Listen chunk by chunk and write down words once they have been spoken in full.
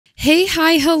Hey,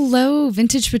 hi, hello,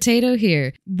 Vintage Potato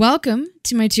here. Welcome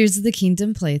to my Tears of the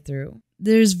Kingdom playthrough.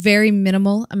 There's very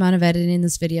minimal amount of editing in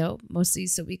this video, mostly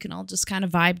so we can all just kind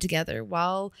of vibe together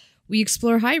while we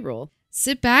explore Hyrule.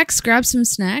 Sit back, grab some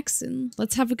snacks, and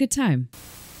let's have a good time.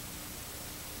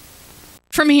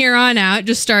 From here on out,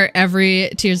 just start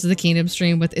every Tears of the Kingdom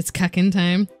stream with "It's cuckin'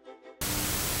 time."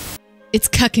 It's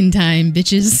cuckin' time,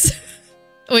 bitches.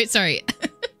 Oh, wait, sorry.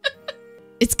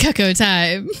 It's cucko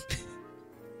time.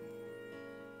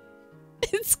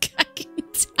 It's cucking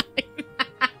time.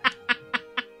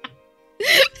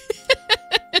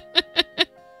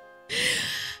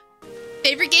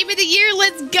 Favorite game of the year,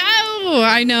 let's go!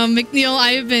 I know, McNeil,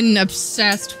 I have been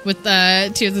obsessed with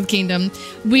Tears of the Kingdom.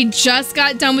 We just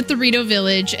got done with the Rito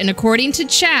village, and according to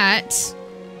chat,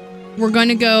 we're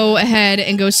gonna go ahead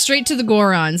and go straight to the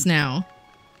Gorons now.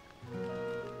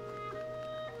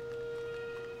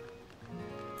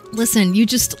 Listen, you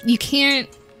can't...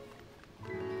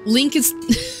 Link is...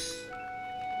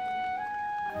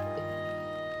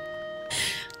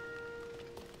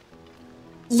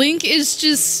 Link is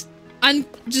just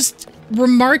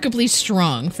remarkably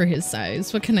strong for his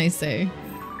size. What can I say?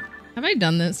 Have I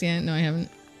done this yet? No, I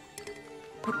haven't.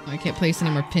 Oh, I can't place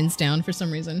any more pins down for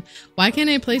some reason. Why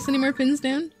can't I place any more pins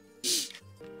down?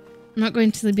 I'm not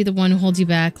going to be the one who holds you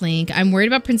back, Link. I'm worried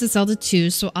about Princess Zelda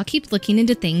too, so I'll keep looking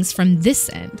into things from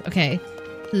this end. Okay.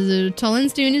 The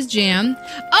Tullin's doing his jam.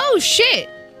 Oh, shit!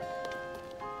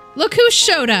 Look who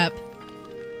showed up.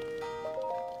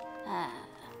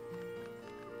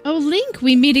 Oh, Link,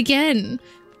 we meet again.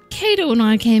 Kato and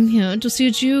I came here to see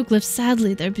a geoglyph.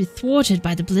 Sadly, they'd be thwarted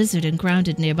by the blizzard and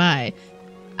grounded nearby.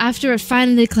 After it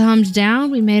finally calmed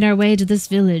down, we made our way to this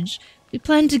village. We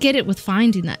plan to get on with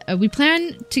finding that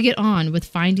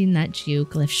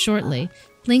geoglyph shortly.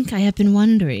 Link, I have been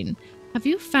wondering, have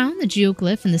you found the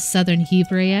geoglyph in the southern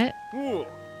Hebra yet? Ooh.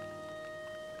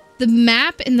 The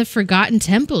map in the Forgotten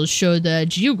Temples showed the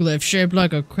geoglyph shaped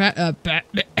like a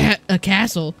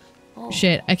castle. Oh.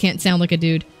 Shit, I can't sound like a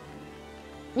dude.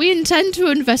 We intend to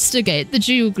investigate the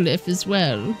geoglyph as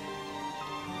well.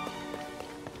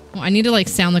 Well, I need to like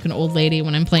sound like an old lady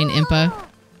when I'm playing Impa.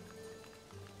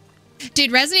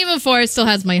 Dude, Resident Evil 4 still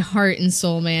has my heart and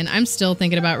soul, man. I'm still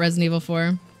thinking about Resident Evil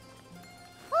 4.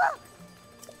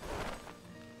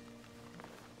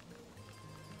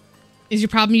 Is your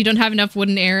problem you don't have enough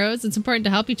wooden arrows? It's important to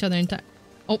help each other in time.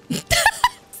 Oh.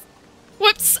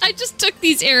 Whoops, I just took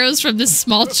these arrows from this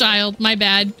small child. My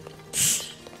bad.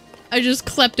 I just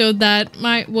kleptoed that.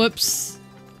 Whoops.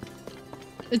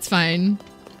 It's fine.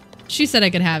 She said I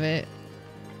could have it.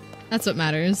 That's what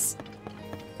matters.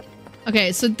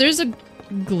 Okay, so there's a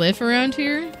glyph around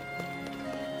here.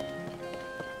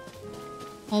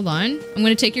 Hold on. I'm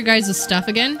gonna take your guys' stuff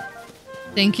again.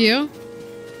 Thank you.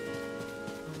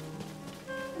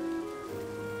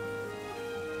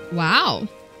 Wow.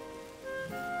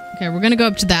 Okay, we're gonna go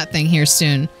up to that thing here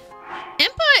soon.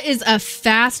 Impa is a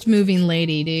fast-moving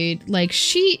lady, dude. Like,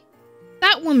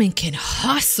 that woman can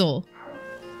hustle.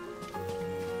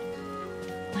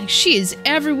 Like, she is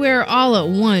everywhere all at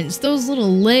once. Those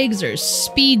little legs are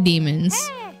speed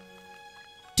demons.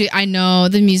 Dude, I know.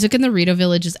 The music in the Rito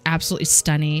village is absolutely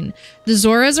stunning. The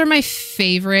Zoras are my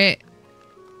favorite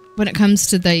when it comes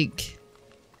to, like,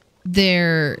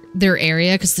 their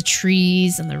area, because the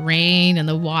trees and the rain and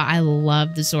the water. I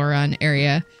love the Zoran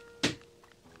area.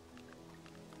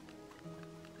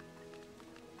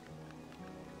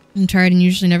 I'm tired and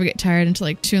usually never get tired until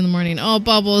like 2 in the morning. Oh,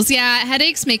 Bubbles. Yeah,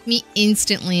 headaches make me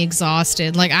instantly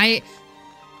exhausted. Like I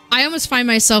almost find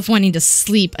myself wanting to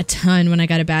sleep a ton when I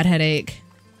got a bad headache.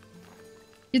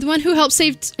 You're the one who helped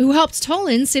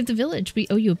Tolan save the village. We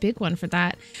owe you a big one for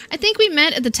that. I think we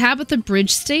met at the Tabitha Bridge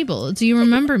stable. Do you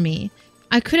remember me?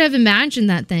 I could have imagined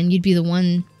that then you'd be the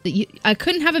one that I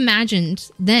couldn't have imagined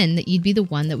then that you'd be the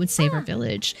one that would save our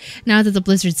village. Now that the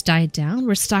blizzard's died down,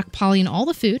 we're stockpiling all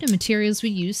the food and materials we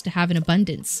used to have in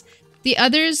abundance. The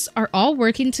others are all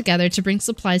working together to bring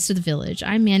supplies to the village.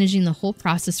 I'm managing the whole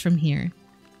process from here.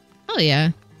 Oh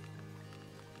yeah.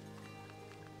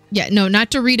 Yeah, no, not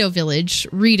Dorito Village.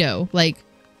 Rito. Like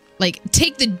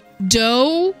take the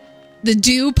do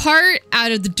part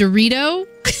out of the Dorito.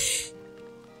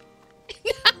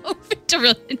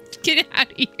 No, get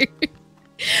out of here.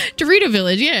 Dorito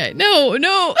Village, yeah. No.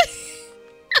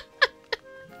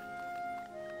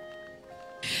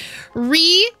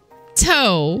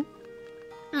 Rito.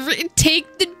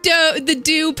 Take the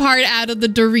do part out of the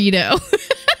Dorito.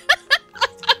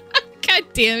 God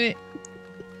damn it.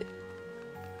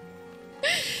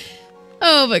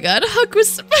 Oh my god, Huck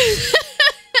was...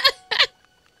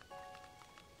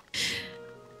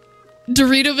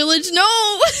 Dorito Village,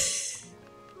 no!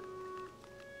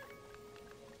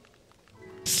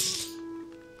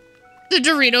 The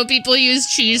Dorito people use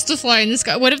cheese to fly in the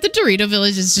sky. What if the Dorito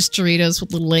village is just Doritos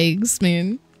with little legs,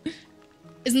 man?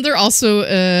 Isn't there also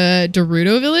a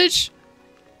Dorito village?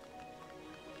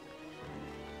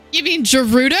 You mean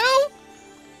Gerudo?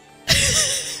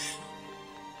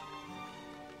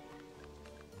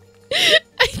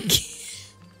 I can't.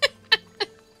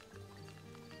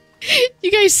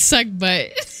 You guys suck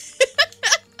butt.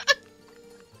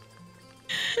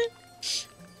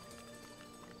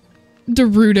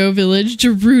 Gerudo village.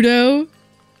 Gerudo.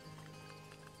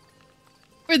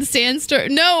 Or the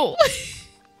sandstorm. No!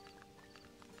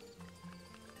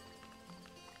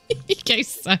 You guys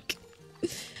suck.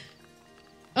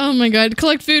 Oh my god.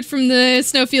 Collect food from the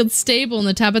snowfield stable in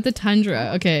the Tabitha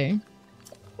Tundra. Okay.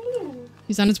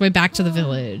 He's on his way back to the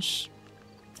village.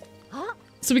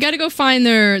 So we gotta go find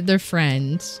their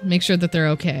friend. Make sure that they're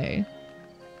okay.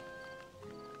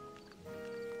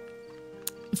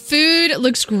 Food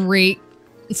looks great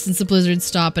since the blizzard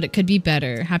stopped, but it could be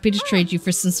better. Happy to trade you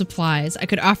for some supplies. I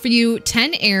could offer you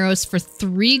 10 arrows for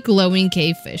 3 glowing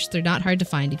cave fish. They're not hard to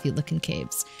find if you look in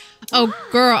caves. Oh,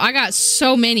 girl, I got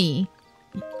so many.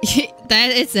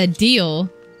 That it's a deal.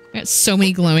 I got so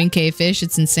many glowing cave fish.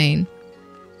 It's insane.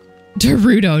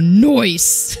 Gerudo,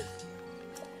 nice.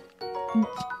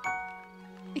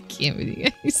 I can't with you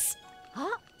guys.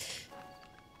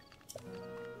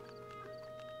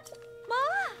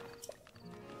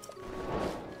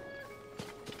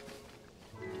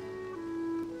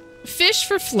 Fish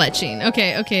for fletching.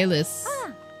 Okay, okay, Liz.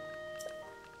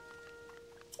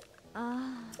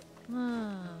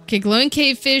 Okay, glowing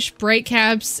cave fish, bright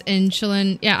caps, and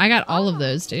chillin'. Yeah, I got all of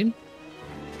those, dude.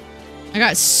 I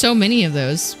got so many of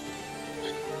those.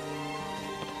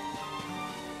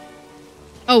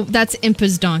 Oh, that's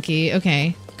Impa's donkey.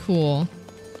 Okay, cool.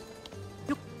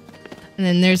 And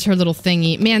then there's her little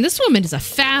thingy. Man, this woman is a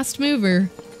fast mover.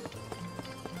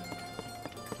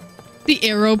 The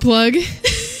arrow plug.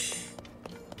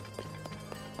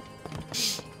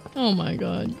 Oh my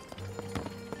god.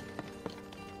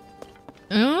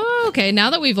 Oh, okay. Now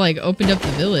that we've like opened up the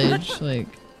village, like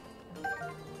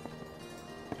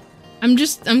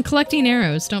I'm collecting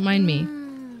arrows. Don't mind me.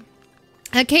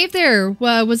 A cave there.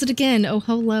 Was it again? Oh,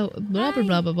 hello. Blah, blah,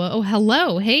 blah, blah, blah. Oh,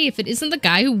 hello. Hey, if it isn't the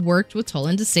guy who worked with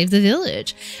Tolan to save the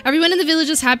village. Everyone in the village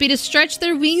is happy to stretch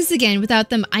their wings again without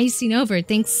them icing over.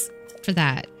 Thanks for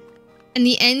that. And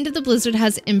the end of the blizzard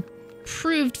has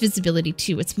improved visibility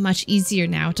too. It's much easier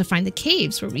now to find the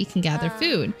caves where we can gather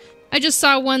food. I just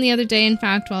saw one the other day, in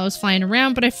fact, while I was flying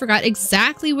around, but I forgot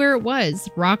exactly where it was.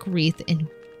 Rock wreath and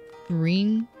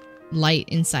green light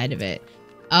inside of it.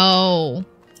 Oh.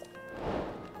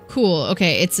 Cool.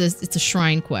 Okay, it's a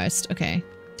shrine quest. Okay.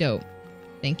 Dope.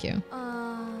 Thank you.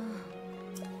 I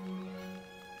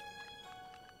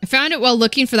found it while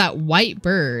looking for that white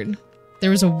bird. There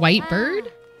was a white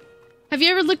bird? Have you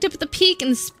ever looked up at the peak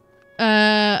in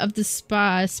of the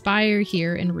spire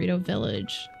here in Rito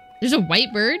village? There's a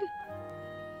white bird?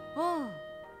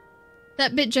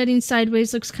 That bit jutting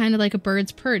sideways looks kind of like a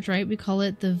bird's perch, right? We call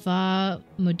it the Va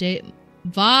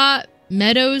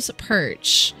Meadows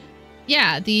perch.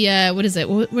 Yeah, the, what is it?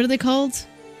 What are they called?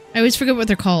 I always forget what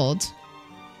they're called.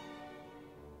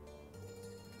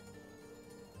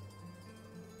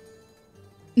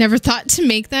 Never thought to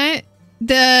make that.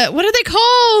 What are they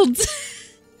called?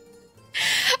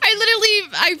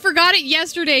 I forgot it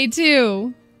yesterday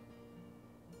too.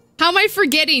 How am I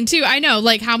forgetting too? I know,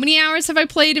 like how many hours have I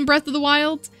played in Breath of the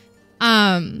Wild?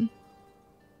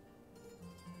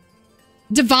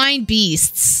 Divine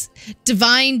Beasts.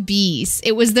 Divine Beasts.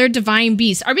 It was their Divine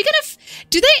Beast. Are we gonna...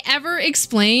 do they ever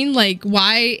explain, like,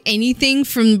 why anything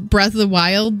from Breath of the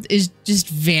Wild is just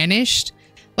vanished?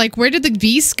 Like, where did the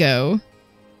beasts go?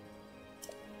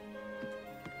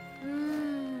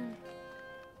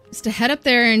 Just to head up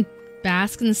there and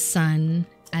bask in the sun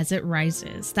as it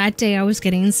rises. That day I was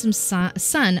getting some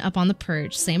sun up on the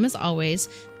perch, same as always.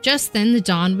 Just then the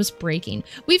dawn was breaking.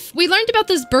 We learned about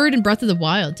this bird in Breath of the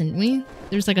Wild, didn't we?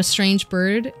 There's like a strange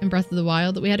bird in Breath of the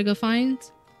Wild that we had to go find.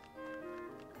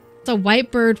 It's a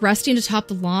white bird resting atop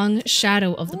the long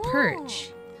shadow of the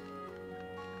perch.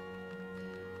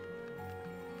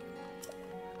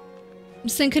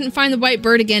 Just then couldn't find the white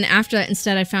bird again after that.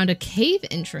 Instead, I found a cave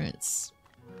entrance.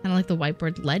 Kind of like the white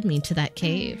bird led me to that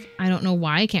cave. I don't know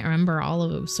why I can't remember all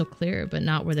of it. It was so clear, but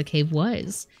not where the cave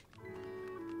was.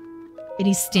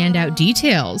 Any standout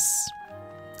details?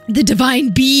 The divine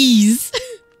bees!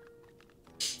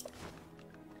 I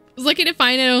was lucky to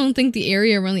find it. I don't think the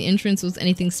area around the entrance was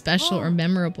anything special or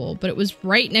memorable, but it was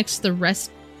right next to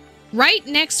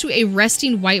a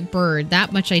resting white bird.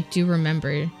 That much I do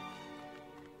remember.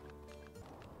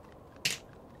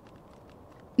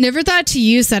 Never thought to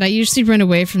use that. I usually run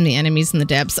away from the enemies in the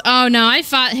depths. Oh no, I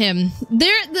fought him.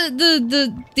 They're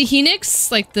the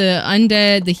Phoenix, like the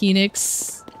undead, the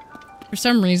Phoenix, for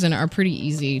some reason are pretty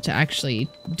easy to actually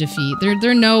defeat.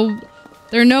 They're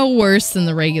no worse than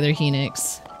the regular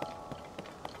Phoenix.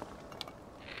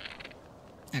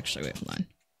 Actually, wait, hold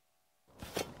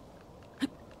on.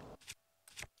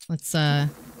 Let's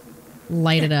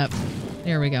light it up.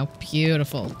 There we go.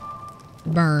 Beautiful.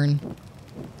 Burn.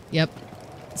 Yep.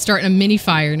 Starting a mini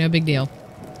fire, no big deal.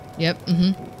 Yep,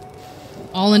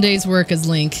 all in a day's work as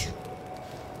Link.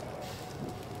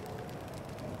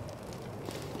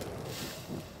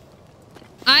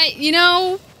 You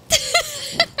know...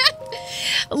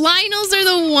 Lionels are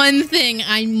the one thing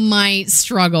I might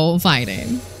struggle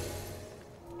fighting.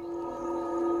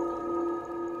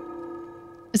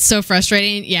 It's so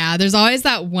frustrating. Yeah, there's always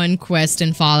that one quest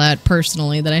in Fallout,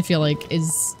 personally, that I feel like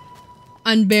is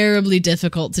unbearably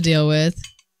difficult to deal with.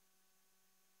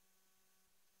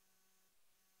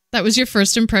 That was your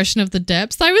first impression of the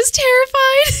depths? I was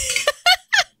terrified!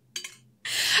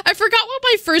 I forgot what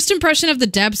my first impression of the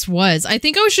depths was. I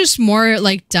think I was just more,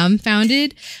 like,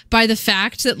 dumbfounded by the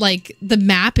fact that, like, the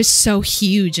map is so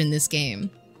huge in this game.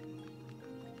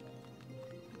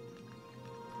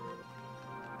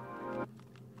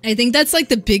 I think that's, like,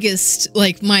 the biggest,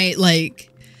 like, my,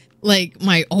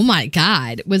 oh my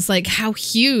god, was, like, how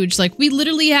huge. Like, we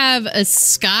literally have a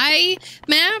sky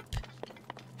map,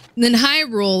 and then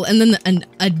Hyrule, and then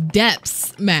a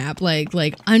depths map,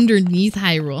 like underneath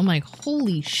Hyrule. I'm like,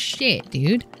 holy shit,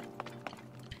 dude.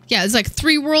 Yeah, it's like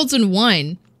 3 worlds in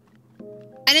one.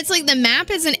 And it's like the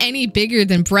map isn't any bigger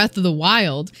than Breath of the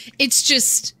Wild. It's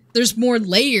just, there's more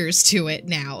layers to it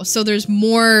now. So there's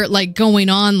more like going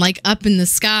on like up in the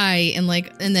sky and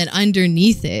like, and then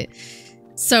underneath it.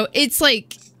 So it's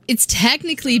like, it's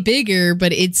technically bigger,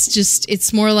 but it's just,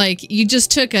 it's more like you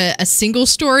just took a single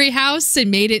story house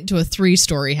and made it into a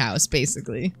 3-story house,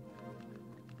 basically.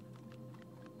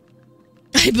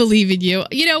 I believe in you.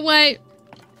 You know what?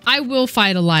 I will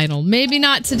fight a Lionel. Maybe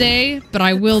not today, but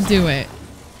I will do it.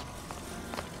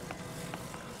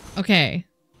 Okay.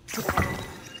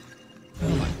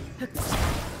 Hold on.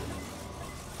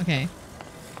 Okay.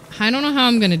 I don't know how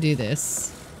I'm gonna do this.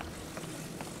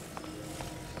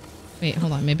 Wait,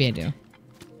 hold on. Maybe I do.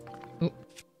 Oh.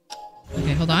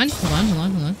 Okay, hold on. Hold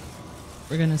on.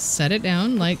 We're gonna set it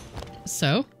down like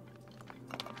so.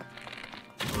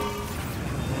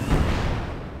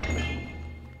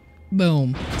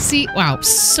 Boom. See? Wow.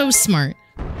 So smart.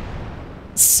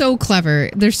 So clever.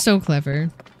 They're so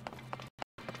clever.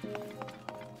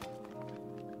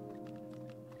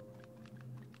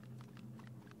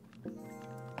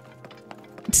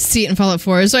 To see it in Fallout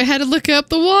 4, so I had to look up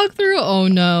the walkthrough. Oh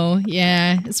no,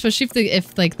 yeah, especially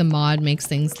if like the mod makes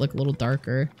things look a little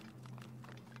darker.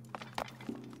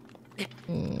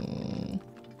 Oh.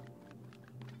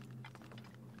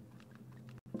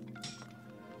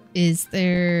 Is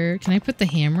there? Can I put the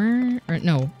hammer? Or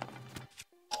no?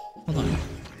 Hold on.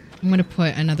 I'm gonna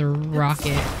put another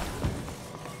rocket.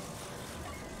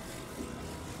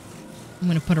 I'm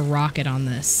gonna put a rocket on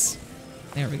this.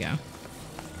 There we go.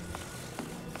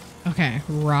 Okay,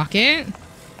 rocket.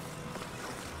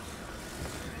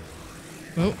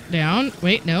 Oh, down.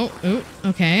 Wait, no. Oh,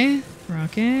 okay.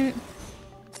 Rocket.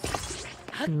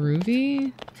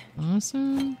 Groovy.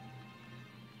 Awesome.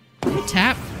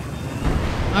 Tap.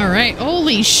 Alright.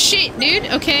 Holy shit, dude.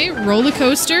 Okay, roller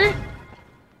coaster.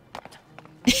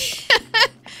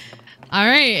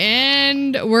 Alright,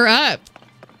 and we're up.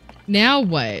 Now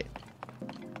what?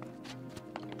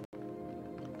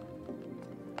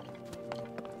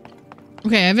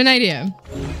 Okay, I have an idea.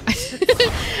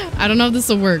 I don't know if this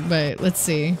will work, but let's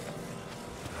see.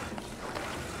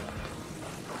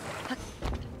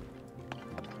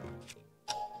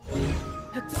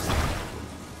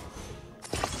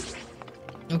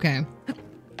 Okay.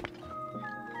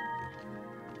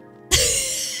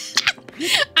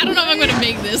 I don't know if I'm gonna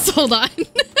make this. Hold on.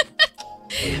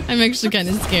 I'm actually kind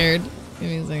of scared. Give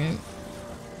me a second.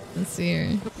 Let's see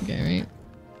here. Okay, right?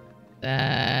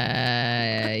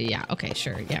 Yeah, okay,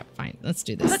 sure. Yeah, fine. Let's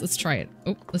do this. Let's try it.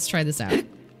 Oh, let's try this out.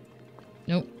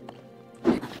 Nope.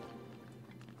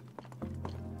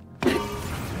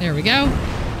 There we go.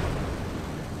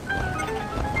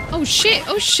 Oh shit,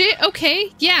 oh shit,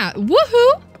 okay. Yeah,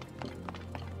 woohoo!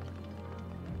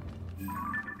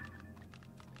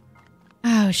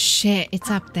 Oh shit,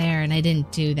 it's up there and I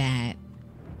didn't do that.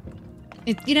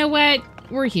 You know what?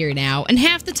 We're here now. And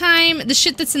half the time, the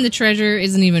shit that's in the treasure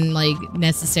isn't even, like,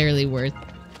 necessarily worth...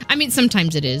 I mean,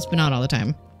 sometimes it is, but not all the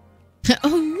time.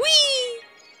 Oh, wee!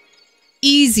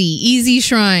 Easy. Easy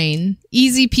shrine.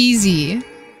 Easy peasy.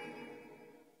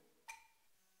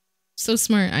 So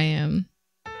smart I am.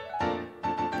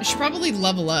 I should probably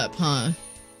level up, huh?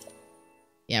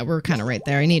 Yeah, we're kind of right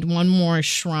there. I need one more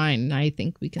shrine, and I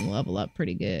think we can level up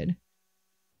pretty good.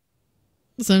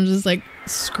 So I'm just like,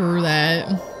 screw that.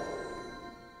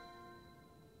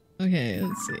 Okay,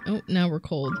 let's see. Oh, now we're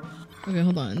cold. Okay,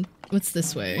 hold on. What's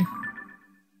this way?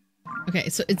 Okay,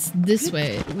 so it's this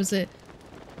way. Was it...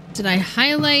 Did I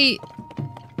highlight...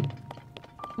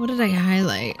 What did I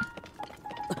highlight?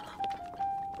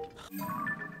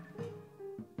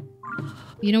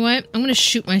 You know what? I'm gonna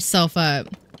shoot myself up.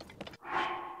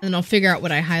 And I'll figure out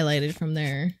what I highlighted from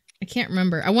there. I can't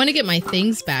remember. I want to get my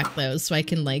things back, though, so I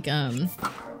can, like,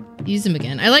 use them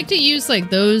again. I like to use, like,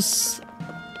 those...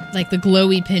 Like, the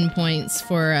glowy pinpoints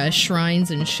for, shrines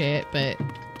and shit, but...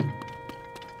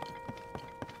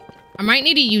 I might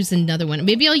need to use another one.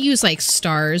 Maybe I'll use, like,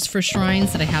 stars for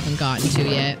shrines that I haven't gotten to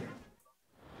yet.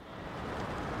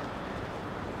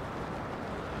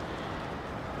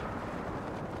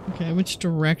 Okay, which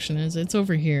direction is it? It's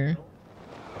over here.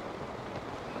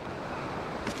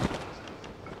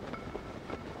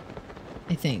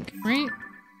 I think, right?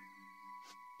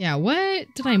 Yeah, what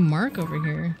did I mark over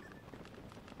here?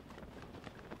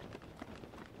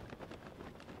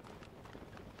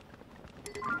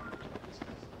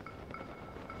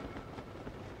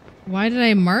 Why did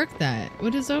I mark that?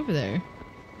 What is over there?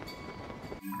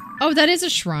 Oh, that is a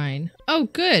shrine. Oh,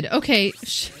 good. Okay.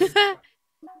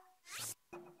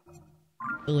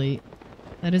 Delete.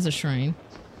 That is a shrine.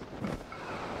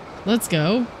 Let's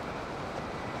go.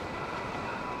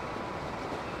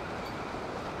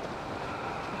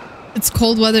 It's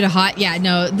cold weather to hot. Yeah,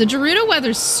 no, the Dorito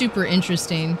weather's super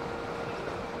interesting.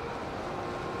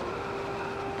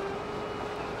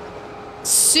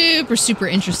 Super, super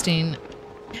interesting.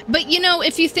 But, you know,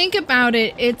 if you think about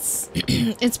it, it's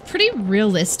it's pretty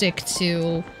realistic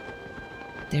to...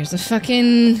 There's a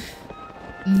fucking...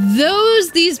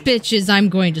 These bitches I'm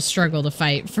going to struggle to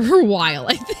fight for a while,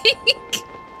 I think.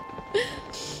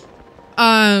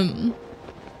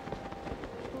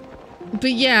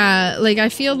 But yeah, like, I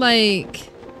feel like...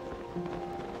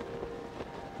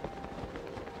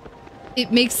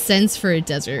 It makes sense for a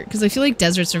desert, because I feel like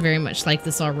deserts are very much like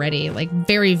this already. Like,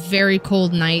 very, very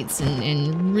cold nights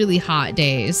and really hot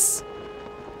days.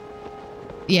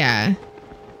 Yeah.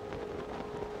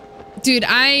 Dude,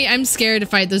 I'm scared to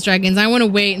fight those dragons. I want to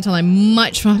wait until I'm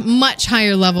much, much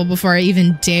higher level before I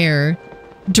even dare.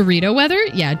 Dorito weather?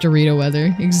 Yeah, Dorito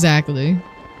weather. Exactly.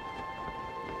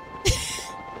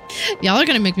 Y'all are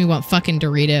gonna make me want fucking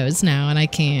Doritos now, and I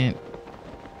can't.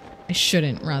 I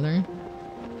shouldn't, rather.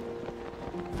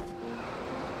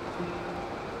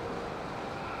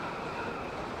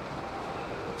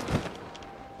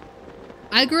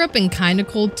 I grew up in kind of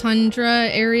cold tundra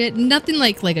area. Nothing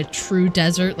like a true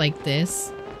desert like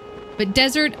this. But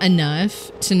desert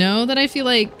enough to know that I feel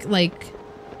like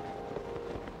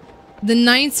the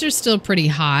nights are still pretty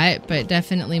hot, but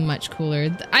definitely much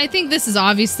cooler. I think this is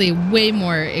obviously way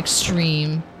more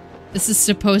extreme. This is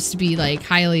supposed to be like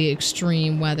highly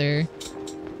extreme weather.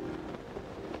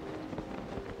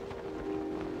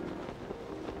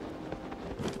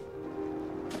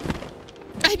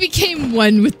 I became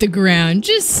one with the ground.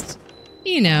 Just,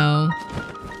 you know.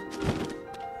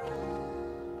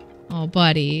 Oh,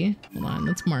 buddy. Hold on,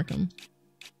 let's mark him.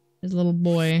 There's a little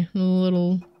boy. A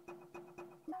little...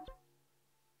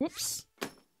 Whoops.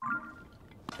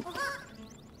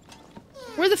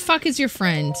 Where the fuck is your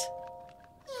friend?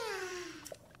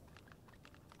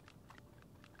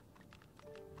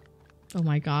 Oh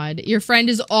my god. Your friend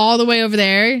is all the way over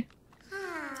there?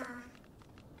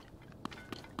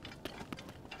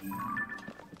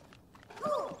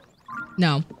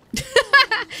 No.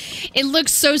 It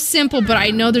looks so simple, but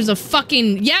I know there's a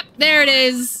fucking... Yep, there it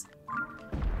is.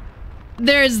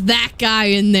 There's that guy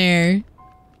in there.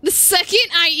 The second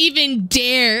I even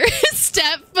dare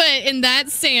step foot in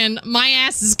that sand, my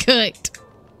ass is cooked.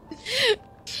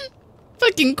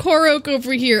 Fucking Korok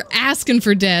over here asking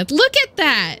for death. Look at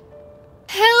that.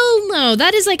 Hell no.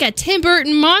 That is like a Tim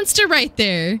Burton monster right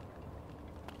there.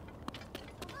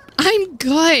 I'm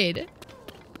good.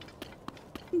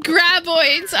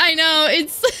 Graboids. I know.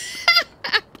 It's...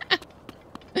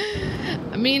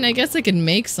 I mean, I guess I could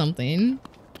make something.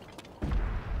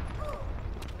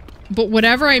 But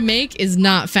whatever I make is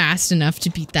not fast enough to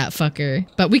beat that fucker.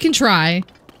 But we can try.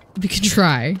 We can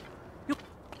try.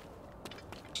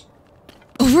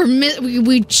 Oh,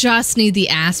 we just need the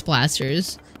ass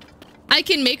blasters. I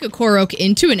can make a Korok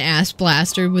into an ass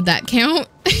blaster. Would that count?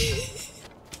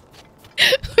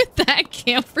 Would that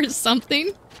count for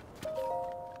something?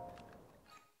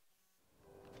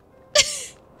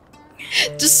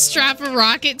 Just strap a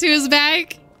rocket to his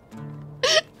back?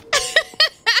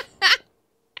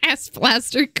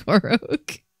 Plaster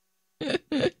Korok.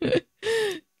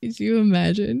 Could you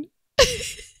imagine?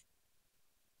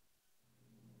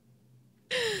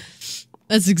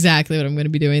 That's exactly what I'm going to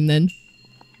be doing then.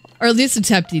 Or at least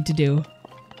attempting to do.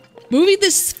 Moving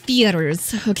the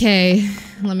spheres. Okay,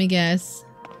 let me guess.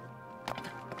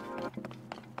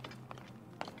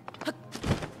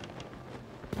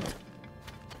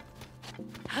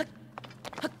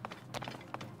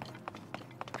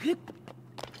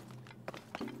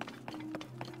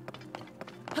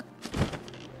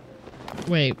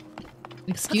 Wait,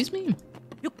 excuse me?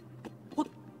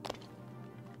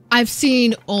 I've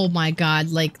seen, oh my god,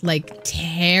 like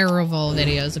terrible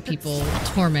videos of people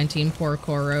tormenting poor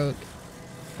Korok.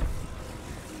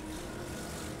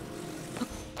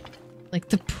 Like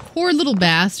the poor little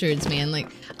bastards, man. Like,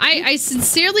 I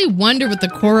sincerely wonder what the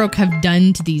Korok have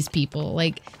done to these people.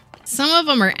 Like, some of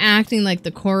them are acting like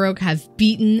the Korok have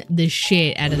beaten the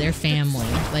shit out of their family.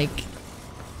 Like,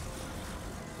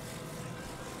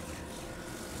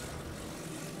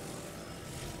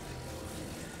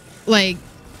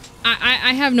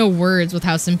 I have no words with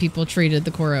how some people treated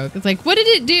the Korok. It's like, what did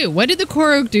it do? What did the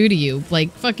Korok do to you?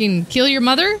 Like, fucking kill your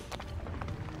mother?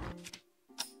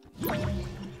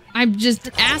 I'm just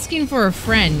asking for a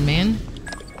friend, man.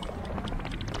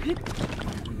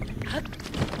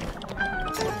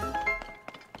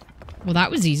 Well, that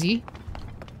was easy.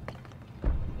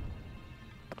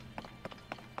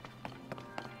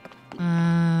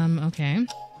 Okay.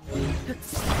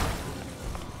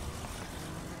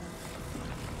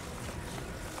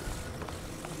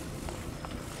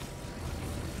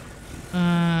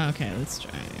 Okay, let's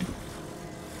try.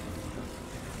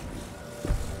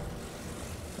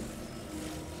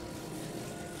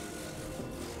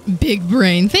 Big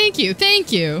brain. Thank you.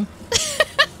 Thank you.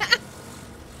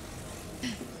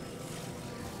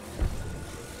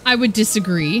 I would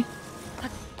disagree.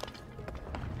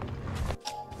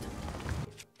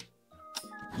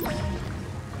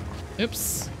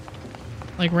 Oops.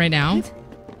 Like right now.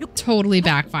 Totally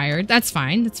backfired. That's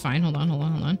fine. That's fine. Hold on, hold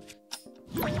on, hold on.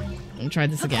 Let me try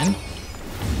this again.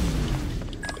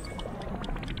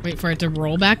 Wait for it to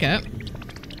roll back up.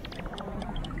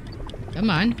 Come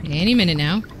on. Any minute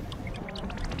now.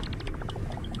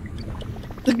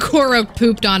 The Korok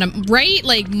pooped on him. Right?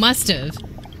 Like, must have.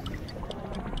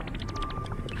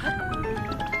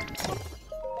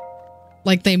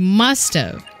 Like, they must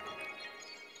have.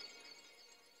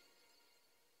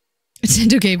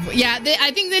 Nintendo gave... Yeah,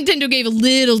 I think Nintendo gave a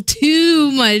little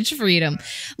too much freedom.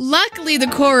 Luckily, the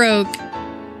Korok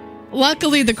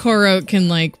can,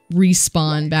 like,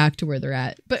 respawn back to where they're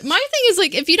at. But my thing is,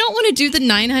 like, if you don't want to do the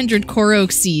 900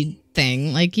 Korok seed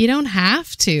thing, like, you don't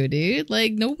have to, dude.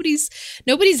 Like, nobody's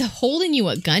holding you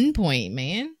at gunpoint,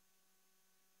 man.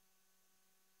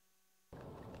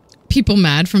 People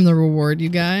mad from the reward you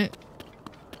got?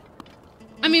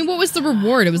 I mean, what was the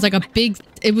reward? It was like a big...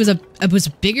 It was a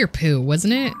bigger poo,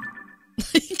 wasn't it?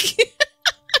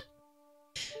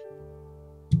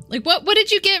 Like, what did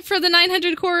you get for the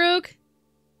 900 Korok?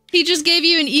 He just gave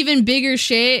you an even bigger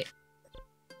shit.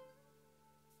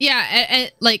 Yeah,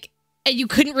 and you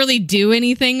couldn't really do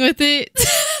anything with it.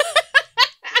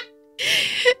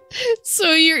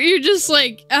 So you're just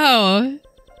like, oh,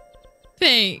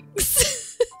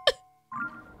 thanks.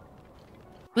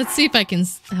 Let's see if I can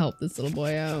help this little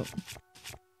boy out.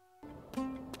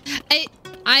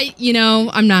 You know,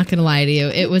 I'm not gonna lie to you.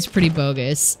 It was pretty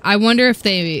bogus. I wonder if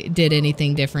they did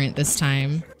anything different this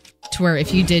time. To where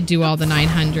if you did do all the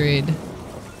 900,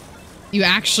 you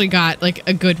actually got, like,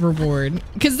 a good reward.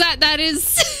 Because that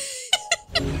is...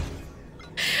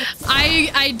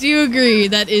 I do agree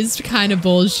that is kind of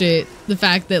bullshit. The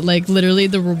fact that, like, literally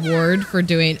the reward for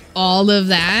doing all of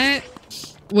that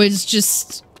was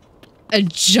just a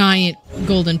giant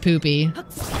golden poopy.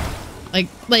 Like,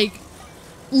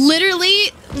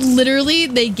 literally,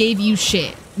 they gave you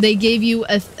shit. They gave you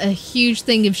a huge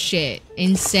thing of shit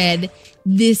and said,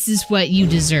 this is what you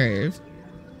deserve.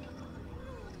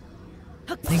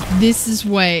 Like, this is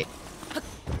what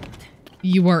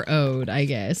you are owed, I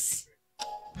guess.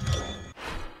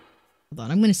 Hold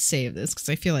on, I'm gonna save this because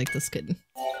I feel like this could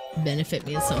benefit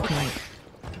me at some point.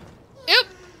 Yep.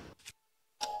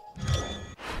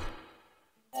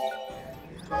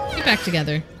 Get back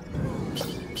together.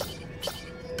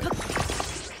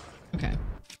 Okay.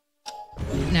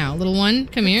 Now, little one,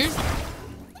 come here.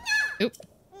 Oop.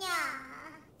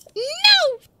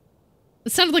 No!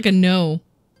 It sounded like a no.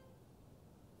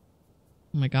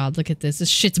 Oh my god, look at this. This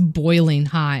shit's boiling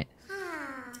hot.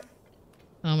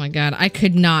 Oh my god, I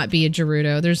could not be a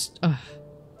Gerudo. There's... Ugh.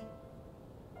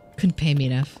 Couldn't pay me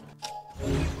enough.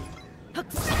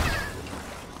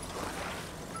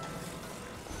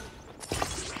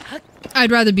 I'd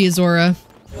rather be a Zora.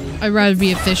 I'd rather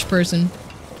be a fish person.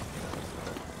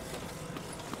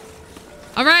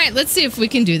 Alright, let's see if we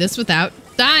can do this without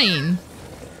dying.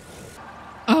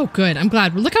 Oh, good. I'm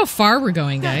glad. Look how far we're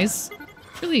going, guys.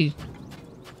 Really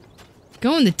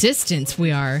going the distance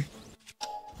we are.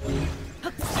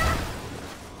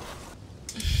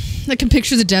 I can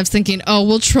picture the devs thinking, oh,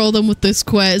 we'll troll them with this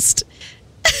quest.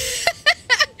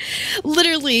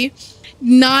 Literally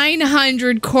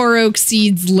 900 Korok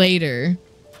seeds later.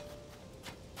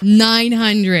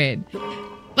 900.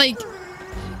 Like,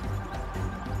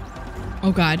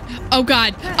 oh god. Oh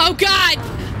god. Oh god.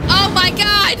 Oh my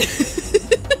god.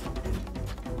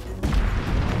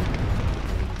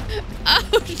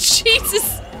 Oh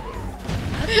Jesus.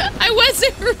 I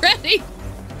wasn't ready.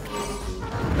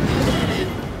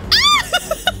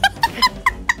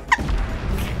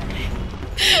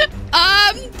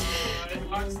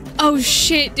 Oh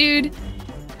shit, dude.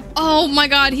 Oh my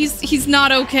god, he's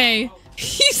not okay.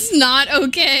 He's not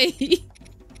okay. He's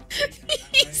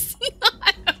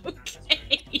not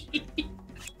okay.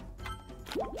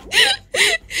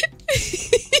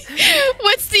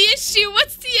 What's the issue?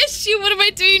 What's the issue? What am I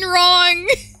doing wrong?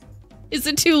 Is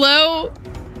it too low?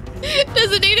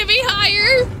 Does it need to be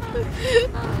higher?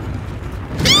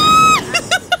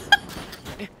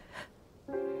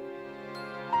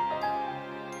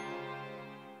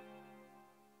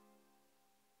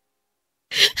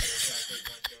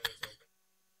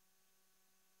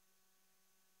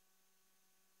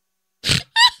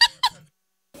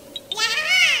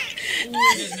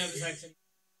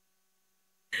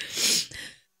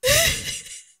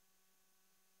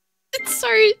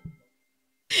 Sorry.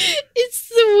 It's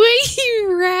the way you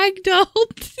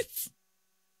ragdolled this.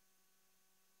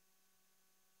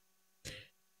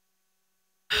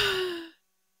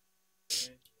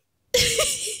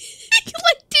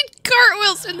 Like did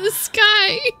cartwheels in the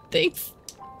sky. Thanks.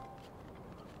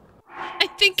 I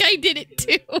think I did it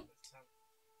too.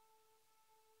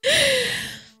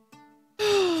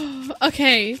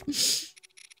 Okay.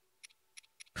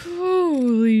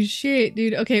 Holy shit,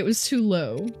 dude. Okay, it was too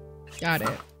low. Got it.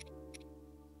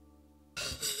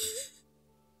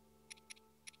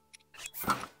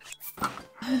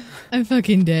 I'm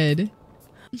fucking dead.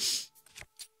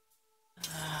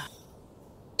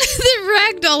 The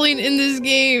ragdolling in this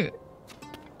game.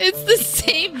 It's the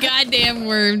same goddamn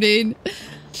worm, dude.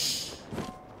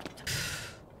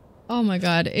 Oh my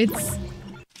god, it's...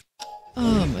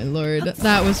 Oh my lord,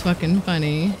 that was fucking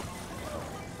funny.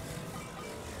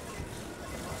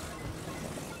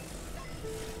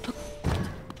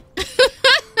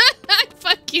 I'm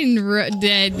fucking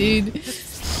dead, dude.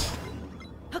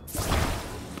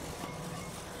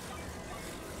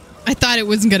 I thought it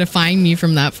wasn't gonna find me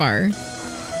from that far.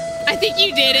 I think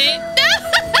you did it.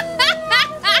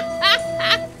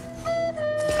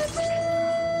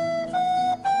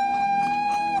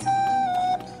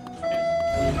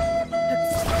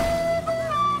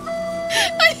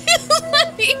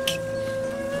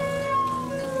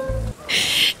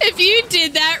 If you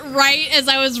did that right as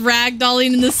I was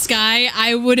ragdolling in the sky,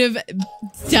 I would have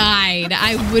died.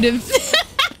 I would have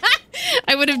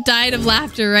I would have died of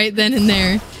laughter right then and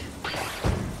there.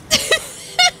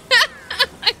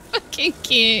 I fucking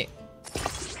can't.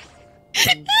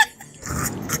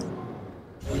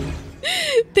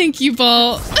 Thank you,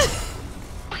 Paul.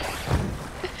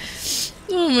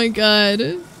 Oh my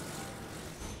god.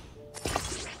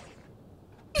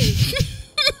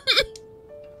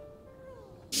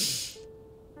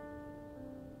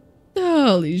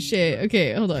 Holy shit.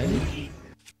 Okay, hold on.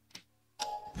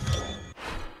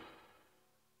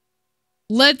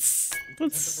 Let's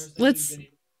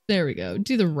there we go.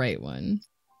 Do the right one.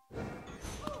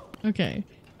 Okay.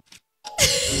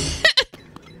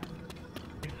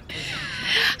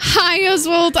 Hi,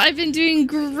 Oswald. I've been doing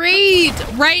great.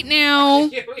 Right now,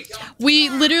 we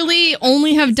literally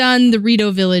only have done the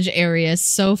Rito village area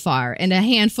so far, and a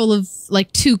handful of,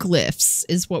 like, 2 glyphs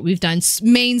is what we've done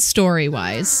main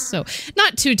story-wise. So,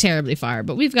 not too terribly far,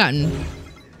 but we've gotten,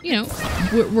 you know,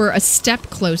 we're a step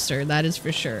closer, that is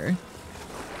for sure.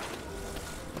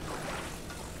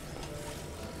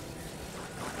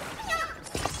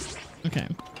 Okay.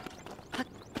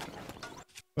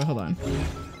 Wait, hold on.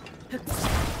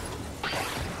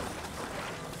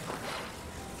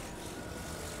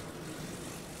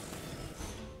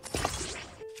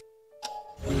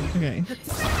 Okay.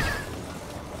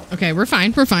 Okay, we're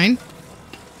fine. We're fine.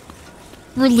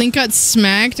 Where Link got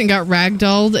smacked and got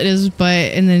ragdolled at his butt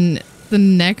and then the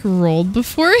neck rolled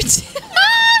before it.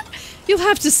 You'll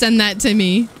have to send that to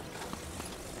me.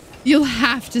 You'll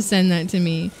have to send that to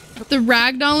me. The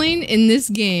ragdolling in this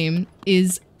game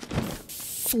is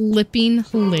flipping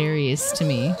hilarious to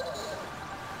me.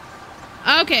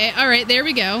 Okay, alright, there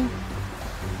we go.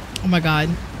 Oh my god.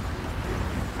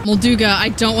 Molduga, I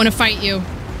don't want to fight you.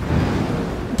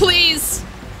 Please!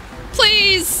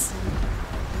 Please!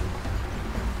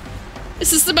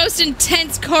 This is the most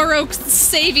intense Korok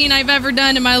saving I've ever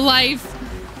done in my life.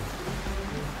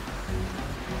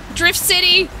 Drift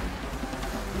City!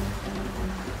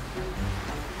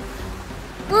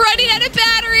 We're running out of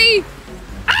battery!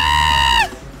 Ah!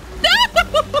 No!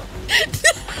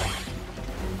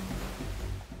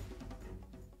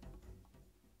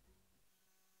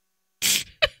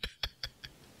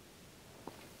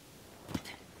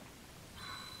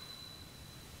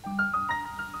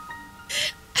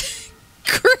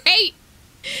 Great!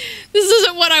 This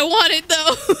isn't what I wanted,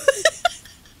 though.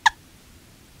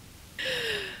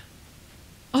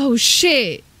 Oh,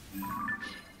 shit.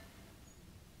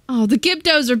 Oh, the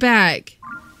Gibdos are back.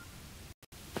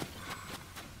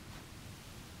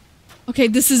 Okay,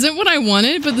 this isn't what I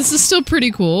wanted, but this is still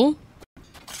pretty cool.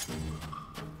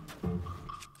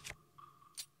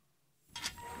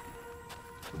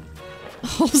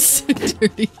 Oh, so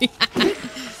dirty.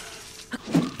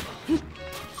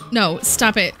 No,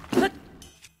 stop it.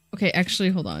 Okay, actually,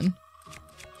 hold on.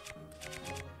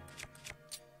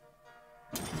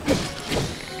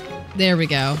 There we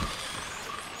go.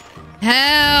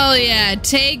 Hell yeah,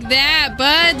 take that,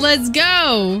 bud. Let's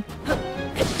go.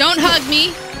 Don't hug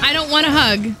me. I don't want to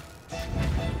hug.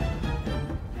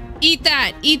 Eat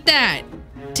that. Eat that.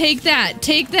 Take that.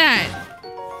 Take that.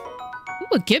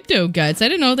 Ooh, a Gibdo guts. I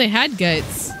didn't know they had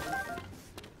guts.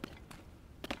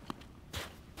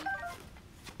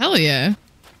 Hell yeah.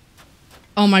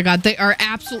 Oh my god, they are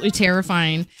absolutely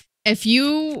terrifying. If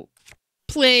you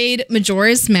played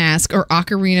Majora's Mask or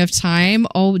Ocarina of Time,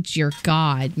 oh dear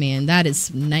god, man, that is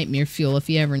some nightmare fuel if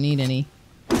you ever need any.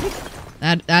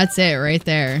 That's it right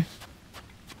there.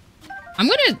 I'm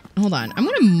gonna, hold on, I'm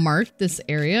gonna mark this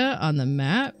area on the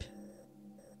map.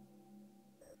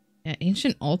 Yeah,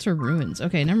 Ancient Altar Ruins.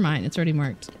 Okay, never mind, it's already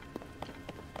marked.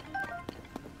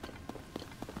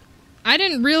 I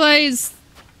didn't realize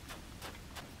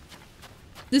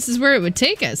this is where it would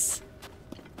take us.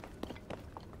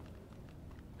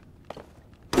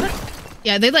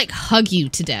 Yeah, they like hug you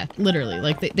to death, literally.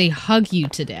 Like they hug you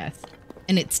to death.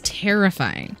 And it's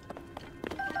terrifying.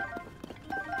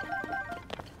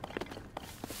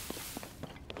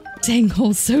 Dang,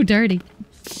 hole's so dirty.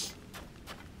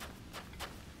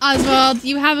 Oswald,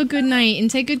 you have a good night and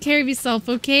take good care of yourself,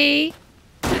 okay?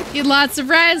 Get lots of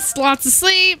rest, lots of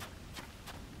sleep.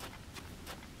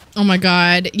 Oh my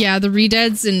god. Yeah, the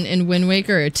Redeads in Wind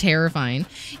Waker are terrifying.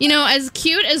 You know, as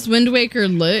cute as Wind Waker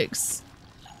looks...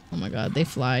 Oh my god, they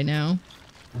fly now.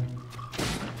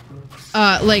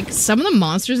 Like, some of the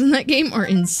monsters in that game are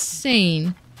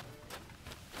insane.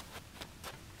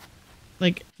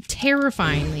 Like,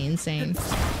 terrifyingly insane.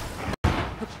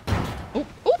 Oh,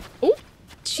 oh, oh!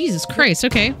 Jesus Christ,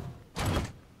 okay.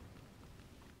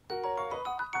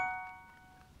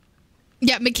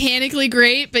 Yeah, mechanically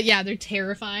great, but yeah, they're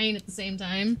terrifying at the same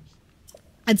time.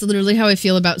 That's literally how I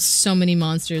feel about so many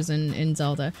monsters in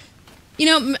Zelda. You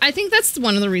know, I think that's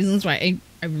one of the reasons why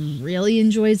I really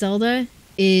enjoy Zelda,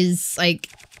 is, like,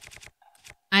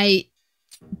 I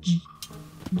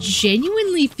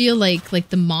genuinely feel like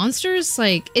the monsters,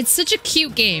 like, it's such a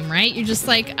cute game, right? You're just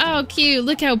like, oh, cute,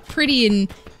 look how pretty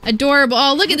and adorable.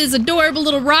 Oh, look at this adorable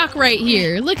little rock right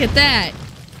here. Look at that.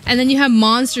 And then you have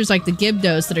monsters like the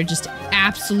Gibdos that are just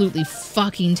absolutely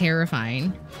fucking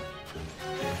terrifying.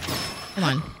 Come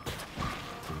on.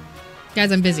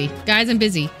 Guys, I'm busy. Guys, I'm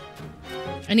busy.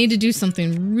 I need to do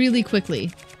something really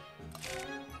quickly.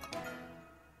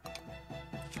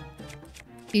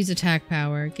 Use attack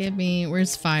power. Give me...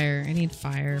 Where's fire? I need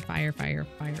fire. Fire, fire,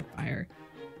 fire, fire.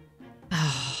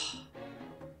 Oh.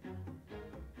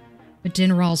 But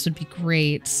Dinrals would be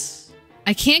great.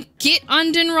 I can't get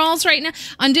on Dinrals right now.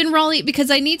 On Dinral because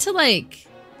I need to, like...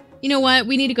 You know what?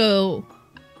 We need to go...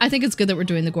 I think it's good that we're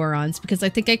doing the Gorons, because I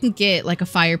think I can get, like, a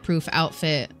fireproof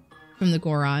outfit from the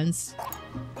Gorons.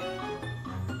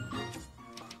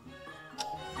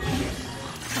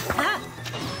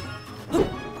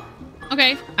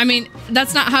 Okay, I mean,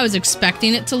 that's not how I was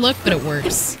expecting it to look, but it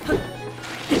works.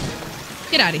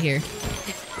 Get out of here.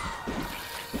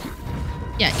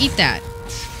 Yeah, eat that.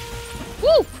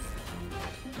 Woo!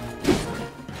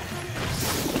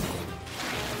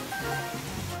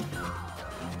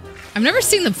 I've never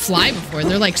seen them fly before.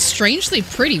 They're like strangely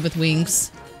pretty with wings.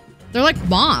 They're like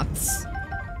moths.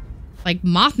 Like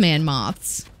Mothman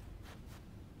moths.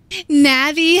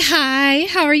 Navi, hi.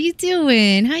 How are you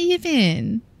doing? How you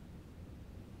been?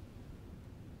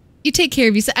 You take care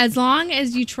of yourself as long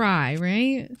as you try,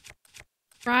 right?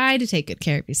 Try to take good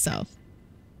care of yourself.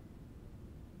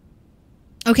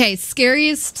 Okay,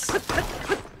 scariest.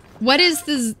 What is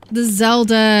the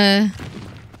Zelda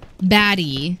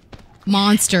baddie,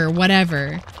 monster,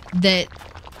 whatever, that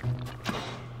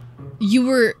you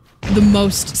were the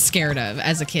most scared of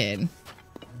as a kid?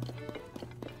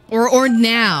 Or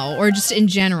now, or just in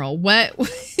general? What?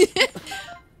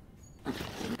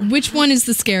 Which one is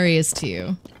the scariest to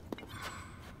you?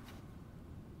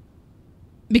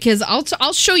 Because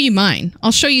I'll show you mine.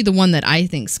 I'll show you the one that I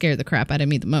think scared the crap out of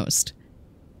me the most.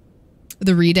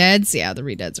 The Redeads? Yeah, the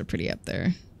Redeads are pretty up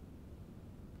there.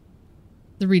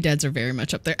 The Redeads are very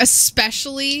much up there.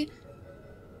 Especially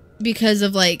because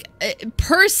of, like,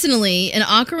 personally, in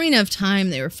Ocarina of Time,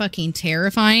 they were fucking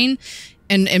terrifying.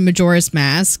 And Majora's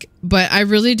Mask. But I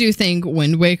really do think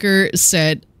Wind Waker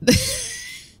said...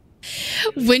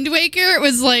 Wind Waker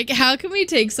was like, how can we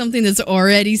take something that's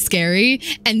already scary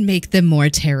and make them more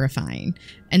terrifying?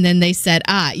 And then they said,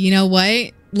 you know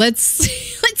what? Let's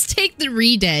take the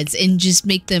Redeads and just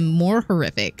make them more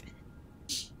horrific.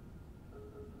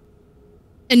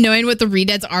 And knowing what the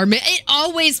Redeads are, it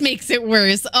always makes it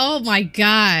worse. Oh my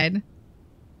god.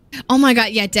 Oh my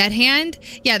god, yeah, Dead Hand.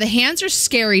 Yeah, the hands are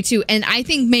scary too, and I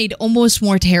think made almost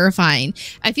more terrifying.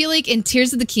 I feel like in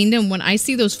Tears of the Kingdom, when I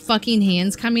see those fucking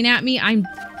hands coming at me,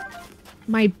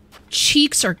 my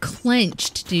cheeks are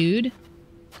clenched, dude. Is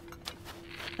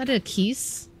that a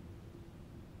keys?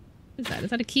 What is that? Is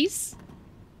that a keys?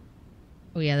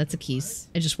 Oh yeah, that's a keys.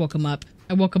 I just woke him up.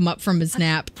 I woke him up from his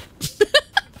nap.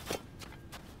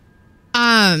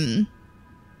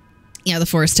 Yeah, the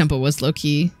Forest Temple was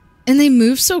low-key. And they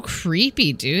move so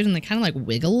creepy, dude. And they kind of like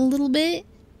wiggle a little bit.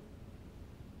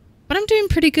 But I'm doing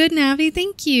pretty good, Navi.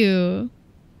 Thank you.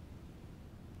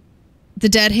 The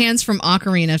dead hands from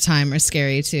Ocarina of Time are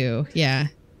scary too. Yeah.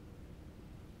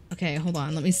 Okay, hold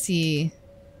on. Let me see.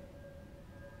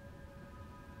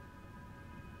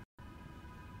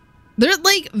 They're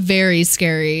like very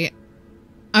scary.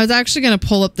 I was actually going to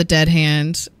pull up the dead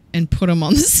hand and put him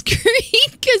on the screen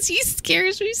because he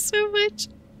scares me so much.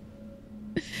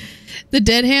 The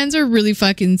dead hands are really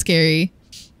fucking scary.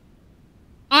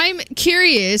 I'm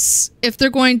curious if they're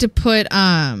going to put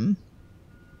like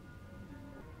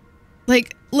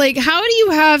how do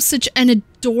you have such an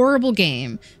adorable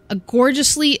game, a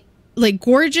gorgeous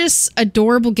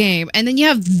adorable game, and then you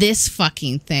have this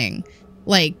fucking thing,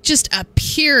 like just a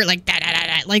pure like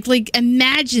like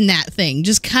imagine that thing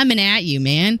just coming at you,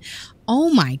 man.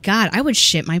 Oh my god, I would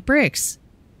shit my bricks.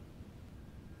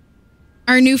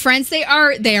 Our new friends, they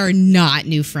are not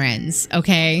new friends,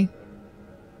 okay?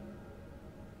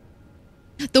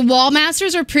 The Wall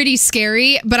Masters are pretty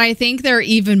scary, but I think they're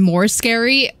even more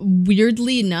scary,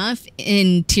 weirdly enough,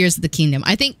 in Tears of the Kingdom.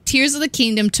 I think Tears of the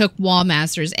Kingdom took Wall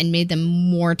Masters and made them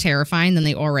more terrifying than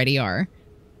they already are.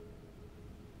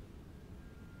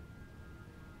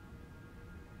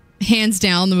 Hands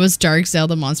down, the most dark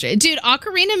Zelda monster. Dude,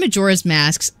 Ocarina and Majora's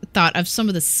Mask thought of some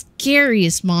of the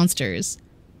scariest monsters.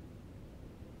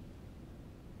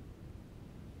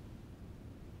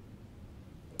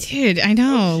 Dude, I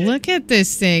know. Look at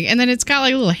this thing. And then it's got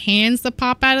like little hands that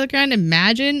pop out of the ground.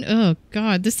 Imagine. Oh,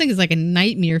 God. This thing is like a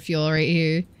nightmare fuel right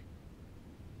here.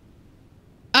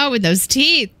 Oh, with those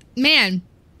teeth. Man,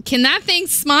 can that thing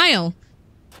smile?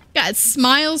 Got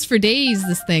smiles for days,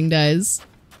 this thing does.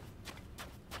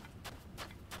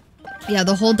 Yeah,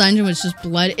 the whole dungeon was just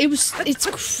blood.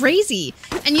 It's crazy.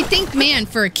 And you think, man,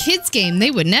 for a kid's game,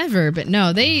 they would never. But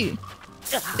no, they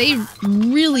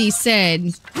really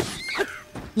said...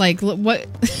 Like, what?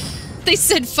 They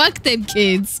said, fuck them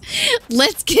kids.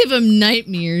 Let's give them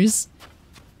nightmares.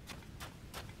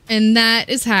 And that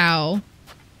is how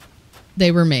they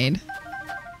were made.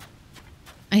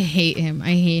 I hate him.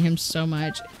 I hate him so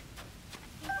much.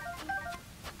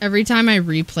 Every time I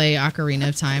replay Ocarina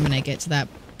of Time and I get to that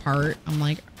part, I'm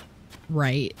like,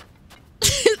 right.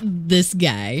 This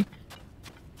guy.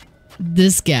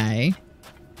 This guy.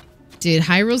 Dude,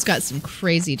 Hyrule's got some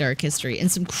crazy dark history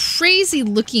and some crazy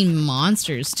looking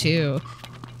monsters too.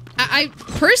 I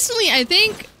personally, I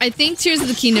think Tears of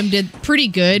the Kingdom did pretty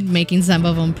good making some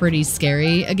of them pretty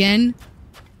scary again.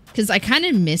 Because I kind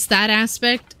of miss that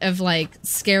aspect of like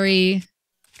scary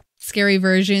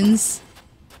versions.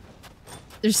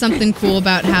 There's something cool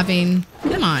about having...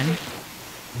 Come on.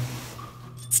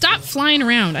 Stop flying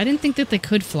around. I didn't think that they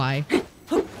could fly.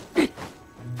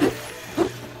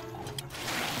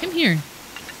 Here.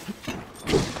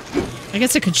 I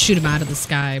guess I could shoot him out of the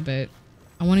sky, but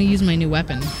I want to use my new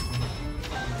weapon.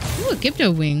 Ooh, a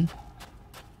Gibdo wing.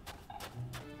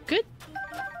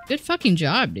 Good fucking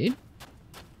job, dude.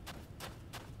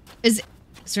 Is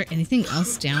there anything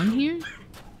else down here?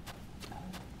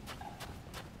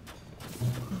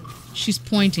 She's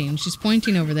pointing. She's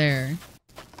pointing over there.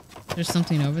 There's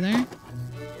something over there?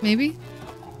 Maybe?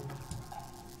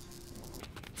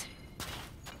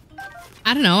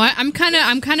 I don't know. I'm kind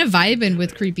of vibing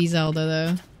with creepy Zelda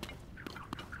though.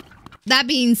 That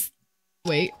means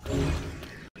wait.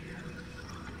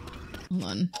 Hold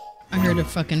on. I heard a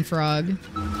fucking frog.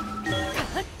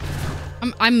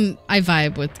 I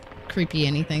vibe with creepy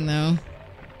anything though.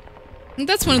 I think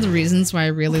that's one of the reasons why I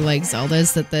really like Zelda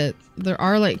is that there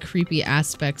are like creepy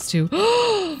aspects too.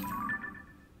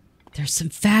 There's some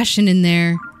fashion in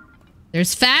there.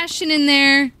 There's fashion in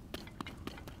there.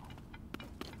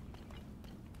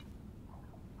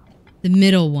 The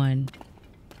middle one.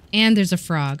 And there's a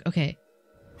frog. Okay.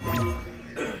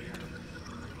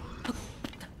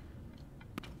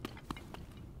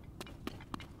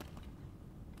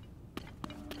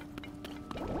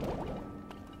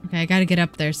 Okay, I gotta get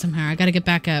up there somehow. I gotta get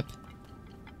back up.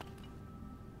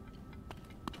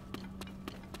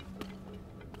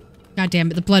 God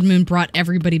damn it, the blood moon brought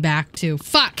everybody back too.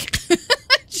 Fuck!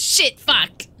 Shit, fuck!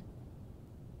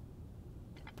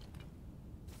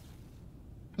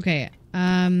 Okay,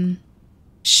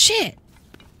 shit!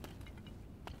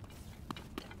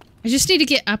 I just need to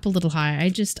get up a little high. I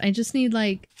just need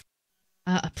like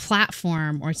a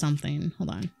platform or something. Hold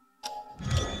on.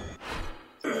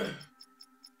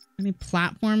 Any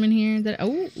platform in here that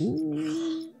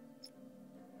ooh.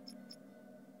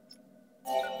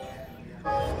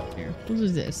 Here, we'll do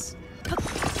this.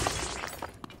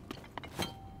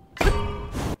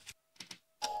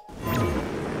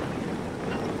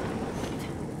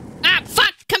 Ah,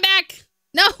 fuck! Come back!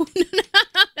 No,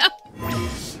 no.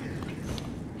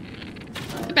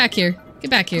 Get back here. Get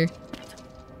back here.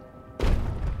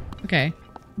 Okay.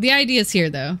 The idea's here,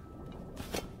 though.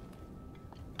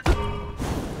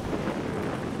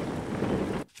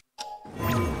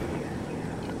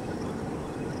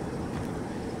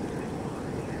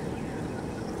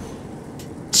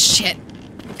 Shit.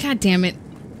 God damn it.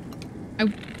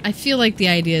 I feel like the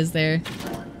idea is there.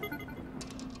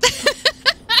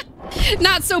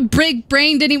 Not so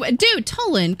big-brained anyway. Dude,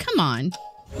 Tolan, come on.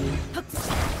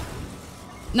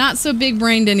 Not so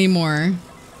big-brained anymore.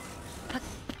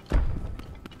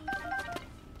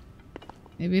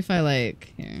 Maybe if I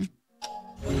like... Here.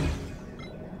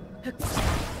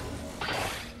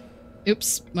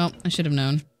 Oops. Well, I should have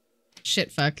known.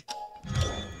 Shit, fuck.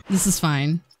 This is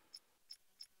fine.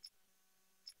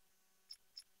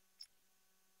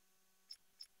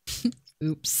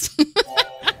 Oops.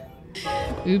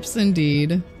 Oops,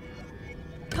 indeed.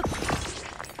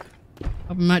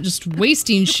 I'm not just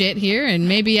wasting shit here and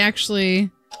maybe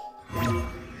actually...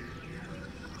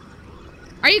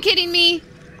 Are you kidding me?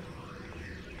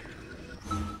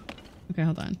 Okay,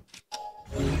 hold on.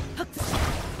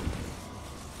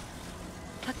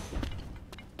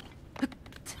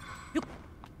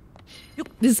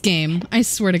 This game, I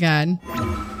swear to God.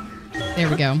 There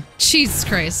we go. Jesus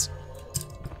Christ.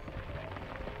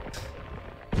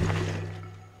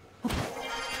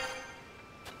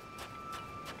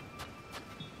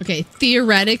 Okay,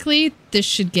 theoretically, this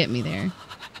should get me there.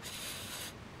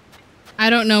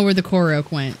 I don't know where the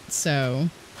Korok went, so...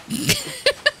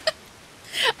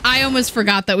 I almost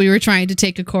forgot that we were trying to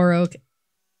take a Korok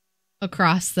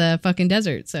across the fucking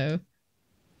desert, so...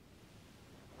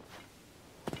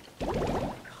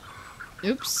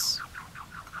 Oops.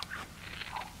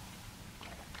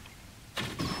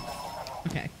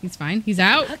 Okay, he's fine. He's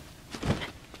out.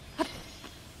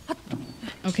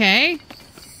 Okay.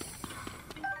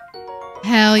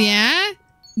 Hell yeah.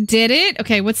 Did it?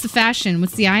 Okay, what's the fashion?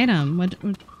 What's the item? What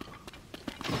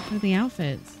are the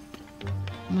outfits?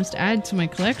 I must add to my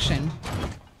collection.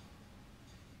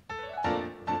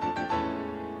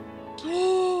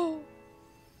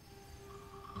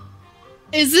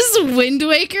 Is this Wind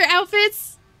Waker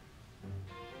outfits?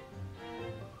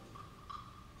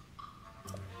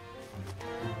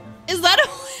 Is that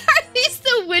are these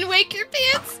the Wind Waker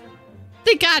pants?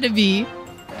 They gotta be.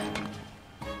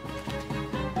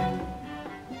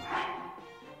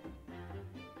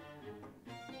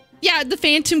 Yeah, the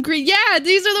Phantom Green. Yeah,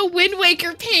 these are the Wind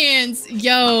Waker pants.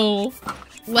 Yo,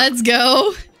 let's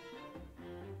go.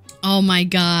 Oh my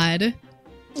God.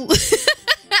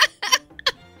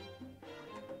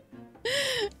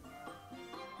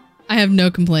 I have no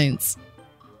complaints.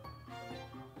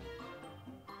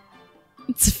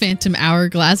 It's a Phantom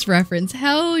Hourglass reference.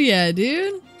 Hell yeah,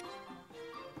 dude.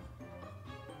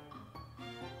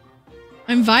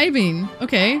 I'm vibing.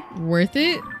 Okay, worth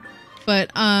it.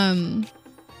 But,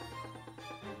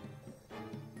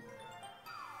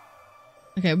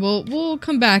 Okay, well, we'll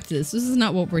come back to this. This is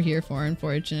not what we're here for,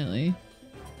 unfortunately.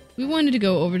 We wanted to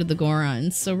go over to the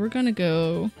Gorons, so we're gonna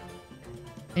go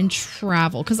and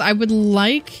travel. Because I would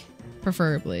like,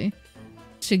 preferably,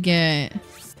 to get...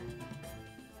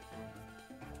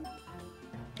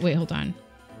 Wait, hold on.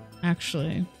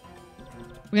 Actually,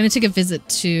 we're gonna take a visit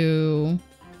to...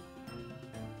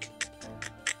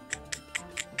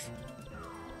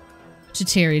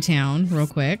 Terrytown real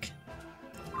quick.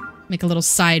 Make a little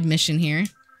side mission here.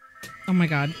 Oh my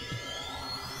god.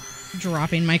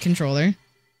 Dropping my controller.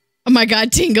 Oh my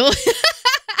god, Tingle.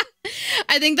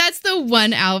 I think that's the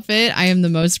one outfit I am the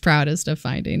most proudest of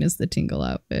finding is the Tingle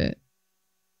outfit.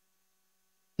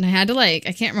 And I had to like,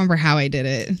 I can't remember how I did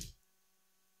it.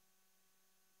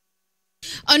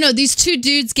 Oh no, these two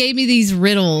dudes gave me these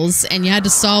riddles and you had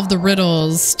to solve the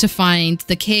riddles to find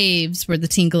the caves where the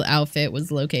Tingle outfit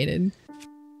was located.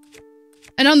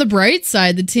 And on the bright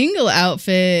side, the Tingle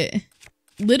outfit,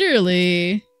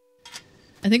 literally,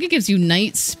 I think it gives you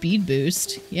night speed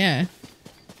boost. Yeah.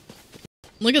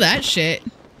 Look at that shit.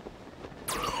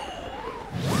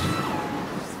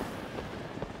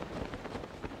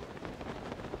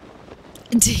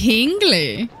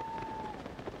 Tingly.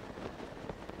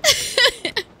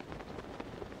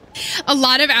 A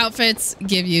lot of outfits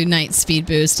give you night speed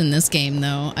boost in this game,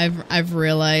 though. I've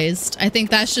realized. I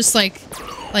think that's just like,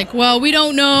 well, we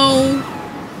don't know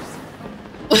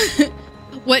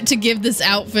what to give this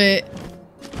outfit.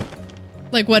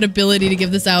 Like what ability to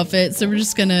give this outfit, so we're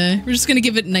just gonna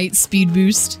give it night speed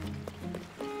boost.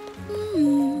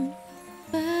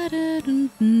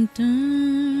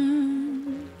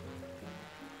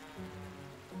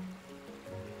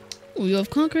 You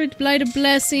have conquered Blighted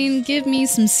Blessing. Give me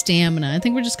some stamina. I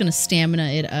think we're just gonna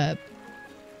stamina it up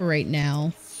right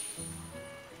now.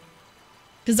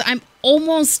 Because I'm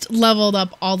almost leveled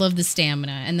up all of the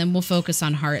stamina, and then we'll focus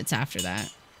on hearts after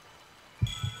that.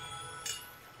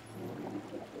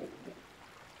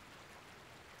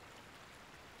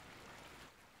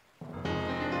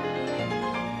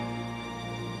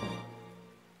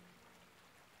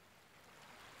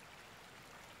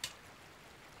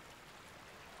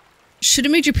 Should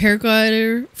have made your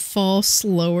paraglider fall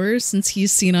slower since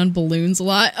he's seen on balloons a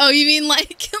lot. Oh, you mean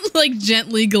like like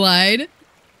gently glide?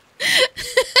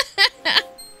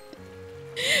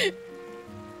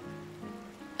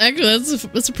 Actually,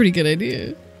 that's a pretty good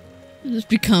idea. Just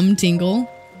become Tingle.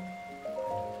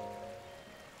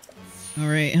 All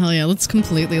right, hell yeah, let's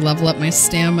completely level up my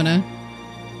stamina.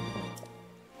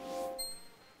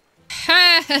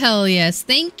 Hell yes,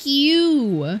 thank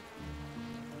you.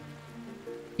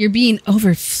 Your being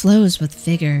overflows with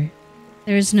vigor.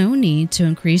 There is no need to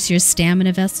increase your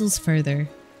stamina vessels further.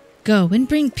 Go and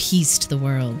bring peace to the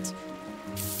world.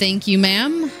 Thank you,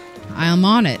 ma'am. I'm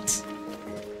on it.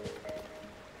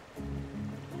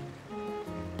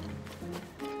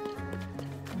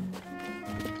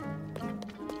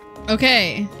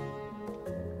 Okay.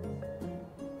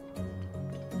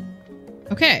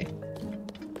 Okay.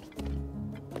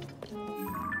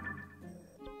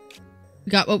 We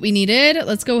got what we needed.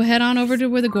 Let's go head on over to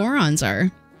where the Gorons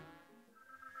are.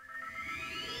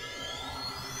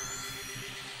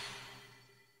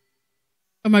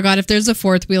 Oh my god, if there's a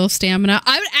fourth wheel of stamina,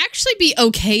 I would actually be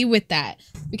okay with that.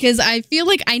 Because I feel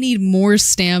like I need more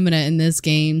stamina in this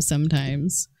game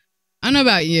sometimes. I don't know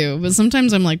about you, but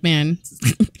sometimes I'm like, man,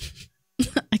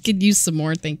 I could use some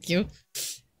more, thank you.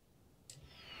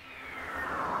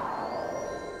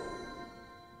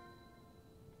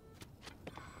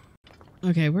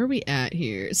 Okay, where are we at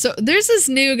here? So there's this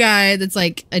new guy that's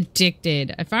like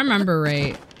addicted, if I remember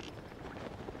right.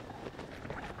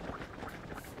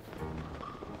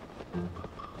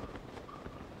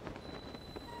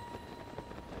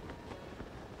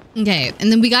 Okay,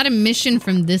 and then we got a mission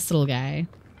from this little guy.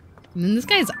 And then this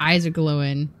guy's eyes are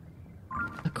glowing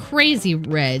a crazy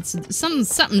red. So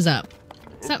something's up.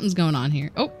 Something's going on here.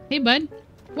 Oh, hey bud.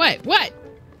 What? What?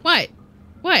 What?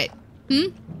 What? Hmm?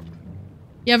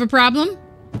 You have a problem?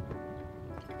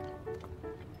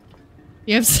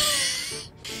 You have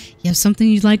something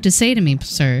you'd like to say to me,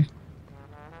 sir?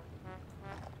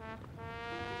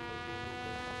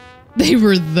 They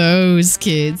were those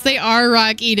kids. They are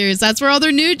rock eaters. That's where all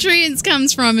their nutrients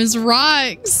comes from, is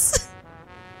rocks.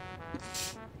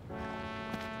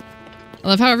 I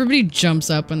love how everybody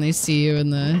jumps up when they see you in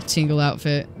the Tingle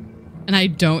outfit. And I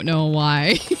don't know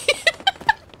why.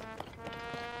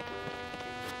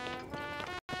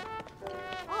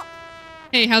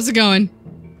 Hey, how's it going?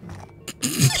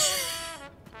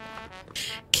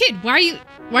 Kid, why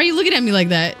are you looking at me like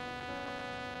that?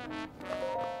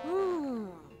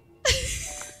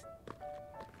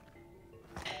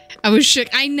 I was shook.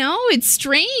 I know, it's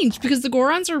strange because the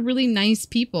Gorons are really nice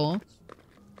people.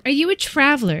 Are you a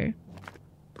traveler?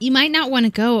 You might not want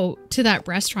to go to that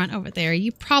restaurant over there.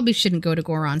 You probably shouldn't go to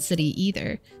Goron City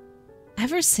either.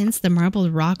 Ever since the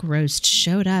Marbled Rock Roast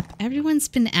showed up, everyone's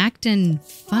been acting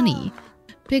funny.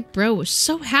 Big Bro was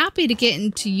so happy to get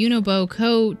into Unobo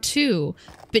Co. too,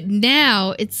 but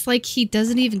now it's like he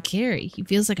doesn't even care. He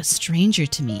feels like a stranger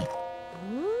to me.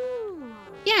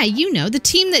 Yeah, you know, the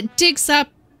team that digs up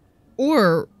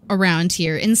ore around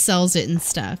here and sells it and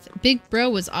stuff. Big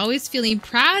Bro was always feeling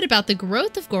proud about the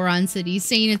growth of Goron City,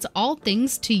 saying it's all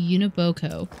thanks to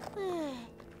Uniboko.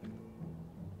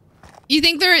 You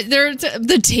think they're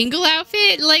the Tingle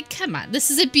outfit? Like, come on,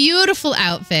 this is a beautiful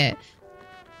outfit.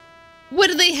 What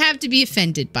do they have to be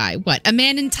offended by? What, a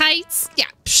man in tights? Yeah,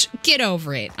 psh, get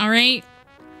over it, all right?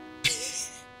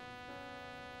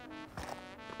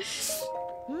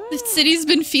 The city's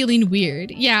been feeling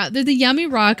weird. Yeah, they're the yummy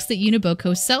rocks that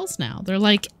Uniboko sells now. They're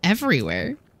like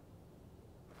everywhere.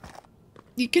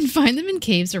 You can find them in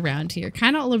caves around here,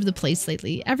 kind of all over the place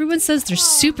lately. Everyone says they're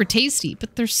super tasty,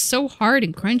 but they're so hard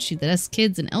and crunchy that us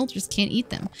kids and elders can't eat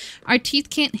them. Our teeth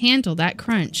can't handle that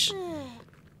crunch.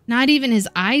 Not even his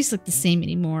eyes look the same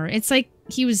anymore. It's like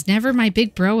he was never my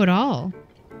big bro at all.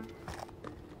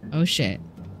 Oh shit.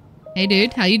 Hey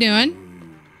dude, how you doing?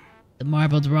 The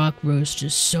Marbled Rock Roast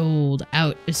is sold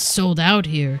out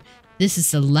here. This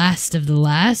is the last of the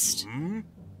last?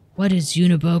 What is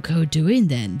Uniboko doing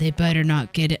then? They better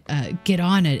not get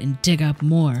on it and dig up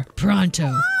more.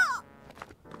 Pronto.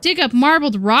 Dig up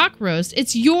Marbled Rock Roast?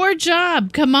 It's your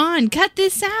job. Come on, cut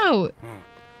this out.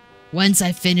 Once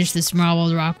I finish this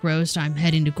Marbled Rock Roast, I'm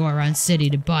heading to Goron City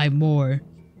to buy more.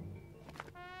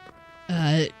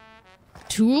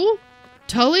 Tool?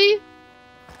 Tully?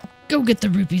 Go get the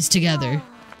rupees together.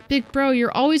 Big Bro,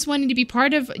 you're always wanting to be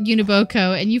part of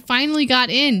Uniboko, and you finally got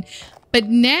in. But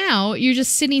now, you're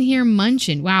just sitting here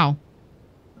munching. Wow.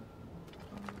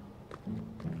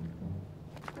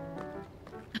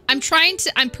 I'm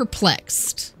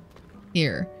perplexed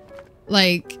here.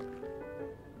 Like,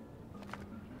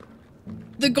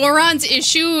 the Goron's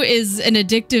issue is an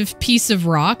addictive piece of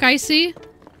rock, I see.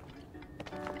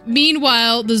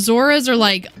 Meanwhile, the Zoras are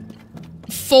like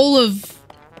full of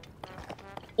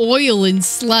oil and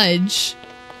sludge.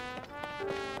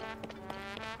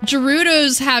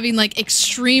 Gerudo's having like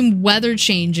extreme weather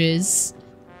changes,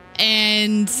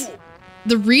 and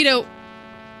the Rito.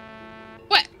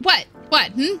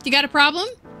 What? You got a problem?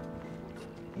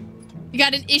 You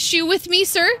got an issue with me,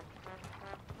 sir?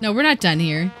 No, we're not done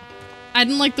here. I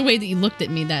didn't like the way that you looked at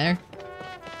me there.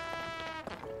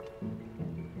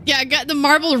 Yeah, I got the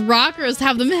Marble Rockers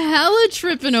have them hella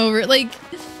tripping over it. Like,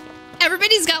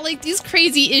 everybody's got like these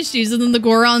crazy issues, and then the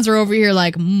Gorons are over here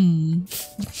like,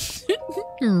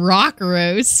 rock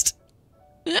roast.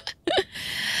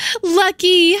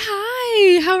 Lucky,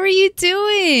 hi, how are you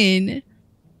doing?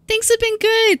 Things have been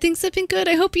good. Things have been good.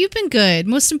 I hope you've been good.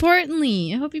 Most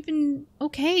importantly, I hope you've been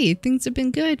okay. Things have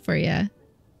been good for you.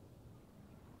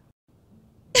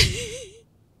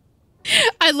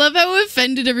 I love how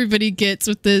offended everybody gets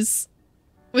with this,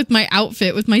 with my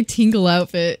outfit, with my Tingle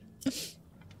outfit.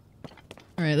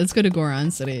 All right, let's go to Goron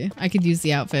City. I could use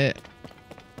the outfit.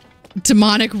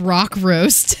 Demonic rock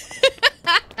roast.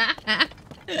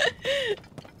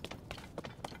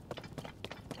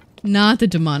 Not the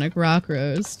demonic rock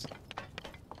roast.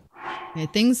 Okay,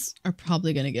 things are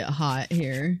probably gonna get hot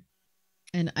here.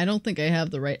 And I don't think I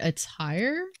have the right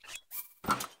attire.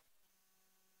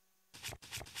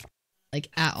 Like,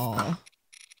 at all.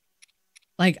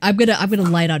 Like, I'm gonna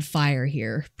light on fire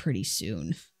here pretty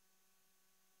soon.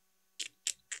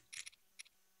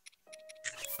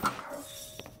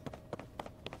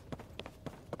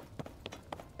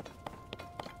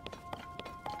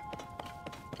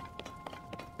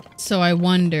 So I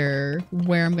wonder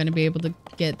where I'm going to be able to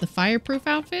get the fireproof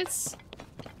outfits.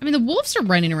 I mean, the wolves are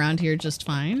running around here just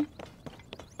fine.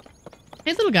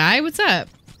 Hey, little guy, what's up?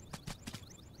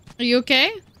 Are you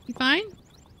okay? You fine?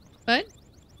 Bud?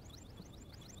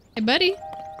 Hey, buddy.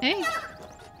 Hey.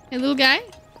 Hey, little guy.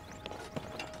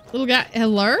 Little guy.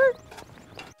 Hello?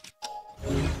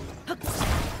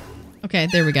 Okay,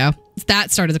 there we go.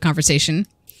 That started the conversation.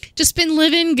 Just been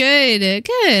living good.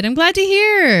 Good. I'm glad to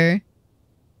hear.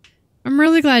 I'm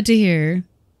really glad to hear.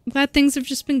 I'm glad things have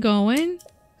just been going.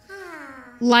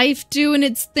 Life doing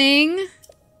its thing.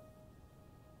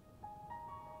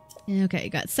 Okay, you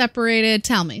got separated.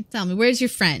 Tell me, where's your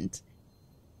friend?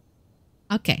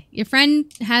 Okay, your friend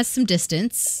has some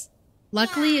distance.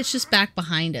 Luckily, it's just back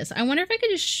behind us. I wonder if I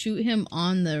could just shoot him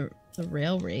on the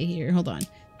railway here. Hold on.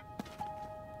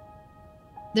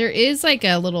 There is like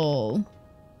a little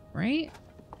right?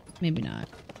 Maybe not.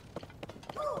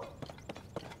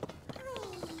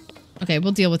 Okay,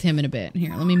 we'll deal with him in a bit.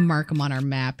 Here, let me mark him on our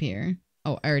map here.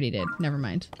 Oh, I already did. Never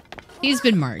mind. He's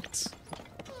been marked.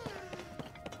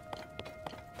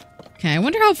 Okay, I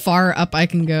wonder how far up I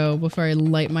can go before I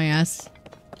light my ass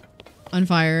on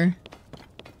fire.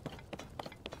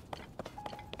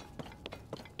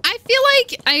 I feel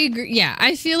like I agree. Yeah,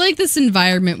 I feel like this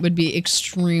environment would be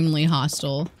extremely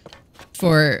hostile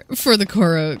for the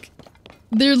Korok.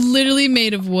 They're literally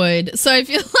made of wood, so I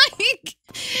feel like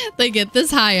they get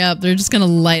this high up, they're just gonna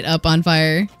light up on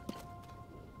fire.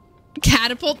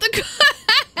 Catapult the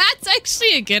That's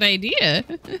actually a good idea.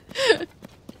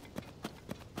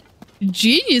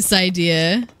 Genius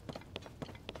idea.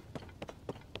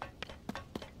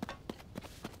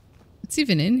 What's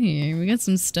even in here? We got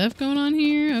some stuff going on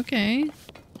here? Okay.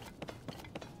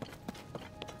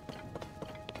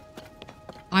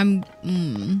 I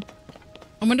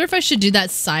wonder if I should do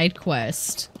that side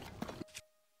quest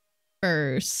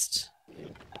first.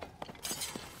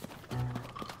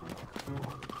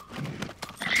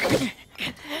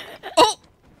 Oh!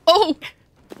 Oh!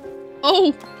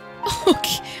 Oh!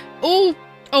 Okay. Oh!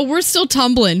 Oh, we're still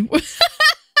tumbling.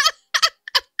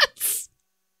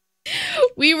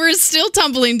 We were still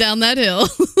tumbling down that hill.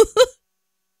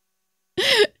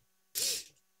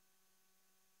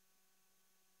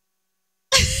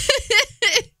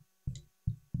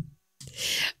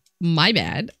 My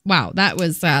bad. Wow, that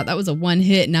was a one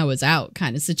hit and I was out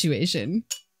kind of situation.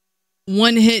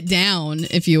 One hit down,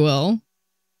 if you will.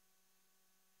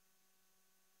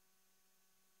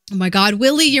 Oh my god,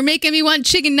 Willie, you're making me want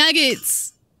chicken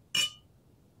nuggets.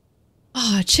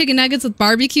 Oh, chicken nuggets with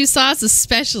barbecue sauce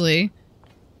especially.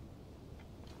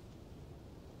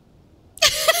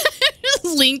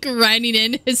 Link riding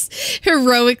in is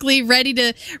heroically ready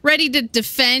to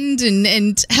defend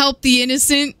and help the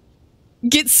innocent.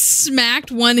 Get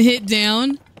smacked one hit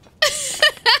down.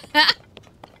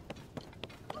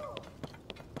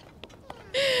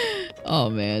 Oh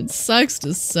man, sucks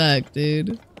to suck,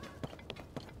 dude.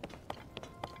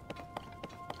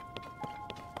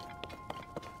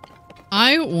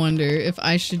 I wonder if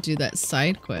I should do that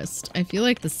side quest. I feel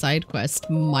like the side quest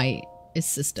might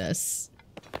assist us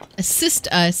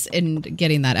in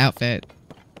getting that outfit.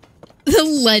 The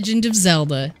Legend of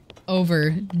Zelda. Over.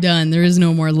 Done. There is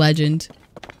no more legend.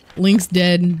 Link's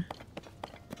dead.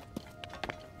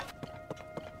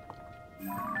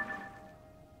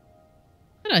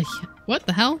 What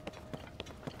the hell?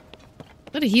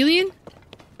 Is that a Helion?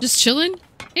 Just chilling?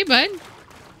 Hey, bud.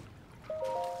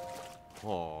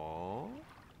 Aww.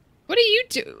 What do you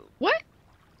do? What?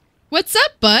 What's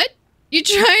up, bud? You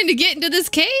trying to get into this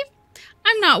cave?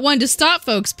 I'm not one to stop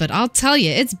folks, but I'll tell you,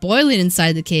 it's boiling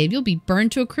inside the cave. You'll be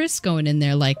burned to a crisp going in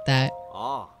there like that.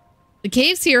 Ah. The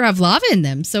caves here have lava in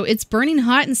them, so it's burning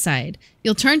hot inside.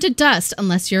 You'll turn to dust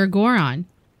unless you're a Goron.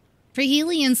 For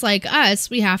Helions like us,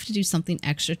 we have to do something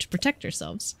extra to protect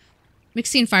ourselves.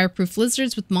 Mixing fireproof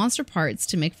lizards with monster parts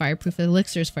to make fireproof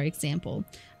elixirs, for example.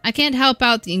 I can't help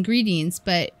out the ingredients,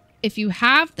 but if you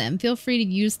have them, feel free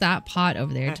to use that pot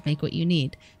over there to make what you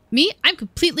need. Me, I'm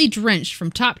completely drenched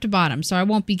from top to bottom, so I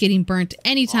won't be getting burnt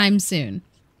anytime soon.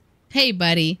 Hey,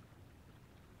 buddy.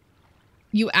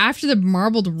 You after the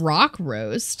marbled rock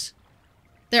roast?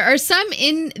 There are some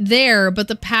in there, but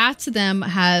the path to them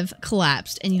have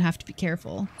collapsed, and you have to be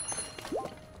careful.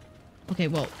 Okay,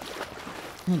 well,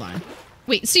 hold on.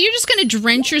 Wait, so you're just gonna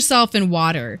drench yourself in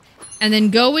water, and then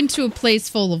go into a place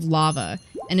full of lava,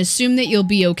 and assume that you'll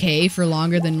be okay for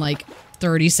longer than, like,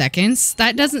 30 seconds?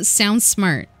 That doesn't sound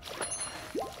smart.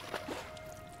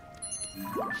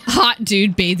 Hot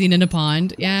dude bathing in a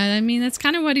pond. Yeah, I mean, that's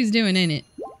kind of what he's doing, ain't it?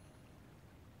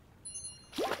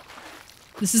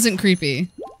 This isn't creepy.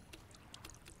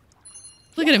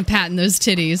 Look at him patting those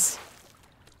titties.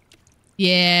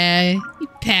 Yeah, he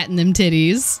patting them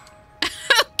titties.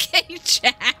 Okay,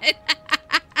 Chad.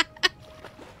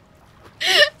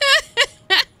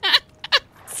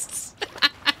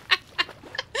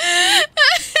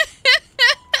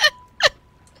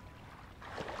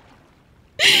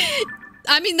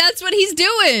 I mean, that's what he's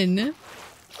doing.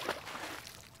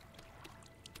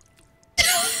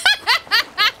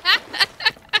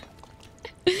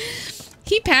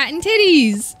 He patting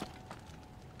titties.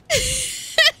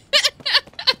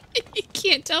 You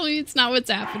can't tell me it's not what's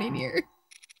happening here.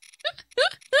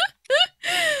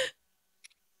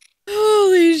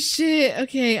 Holy shit.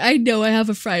 Okay, I know I have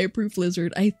a fireproof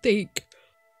lizard, I think.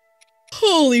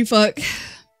 Holy fuck.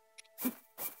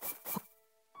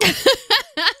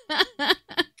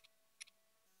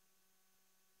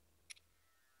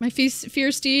 My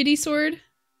fierce deity sword.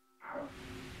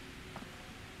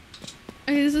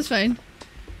 Okay, this is fine.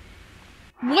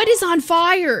 What is on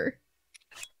fire?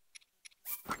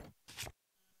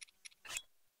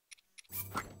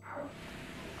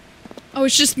 Oh,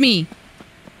 it's just me.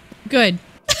 Good.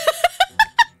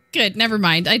 Good, never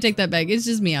mind. I take that back. It's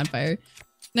just me on fire.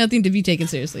 Nothing to be taken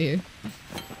seriously here.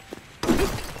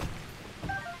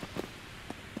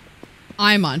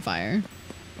 I'm on fire.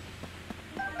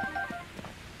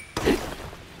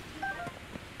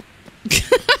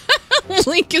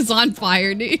 Link is on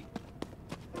fire, dude.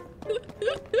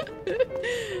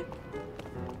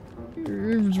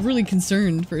 I was really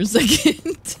concerned for a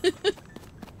second.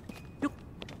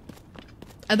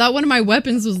 I thought one of my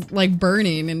weapons was like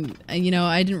burning, and you know,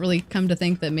 I didn't really come to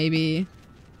think that maybe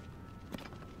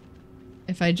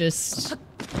if I just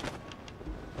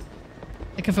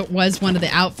like if it was one of the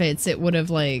outfits, it would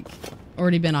have like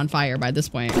already been on fire by this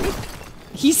point.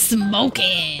 He's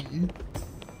smoking.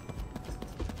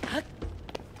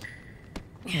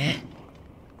 Okay.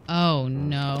 Oh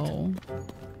no.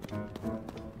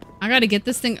 I gotta get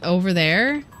this thing over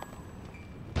there.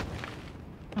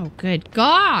 Oh good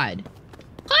God.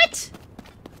 What?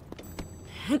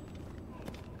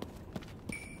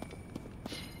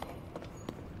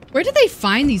 Where did they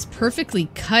find these perfectly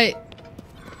cut,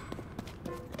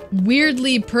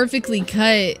 weirdly perfectly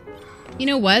cut? You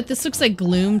know what? This looks like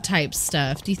gloom type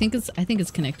stuff. Do you think it's, I think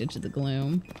it's connected to the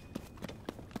gloom.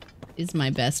 Is my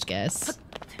best guess.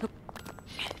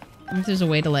 I wonder if there's a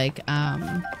way to like,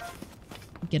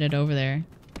 get it over there.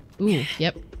 Ooh,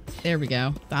 yep. There we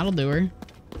go. That'll do her.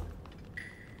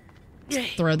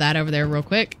 Throw that over there real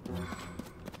quick.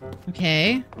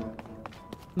 Okay.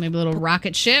 Maybe a little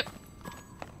rocket ship.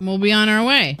 We'll be on our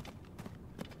way.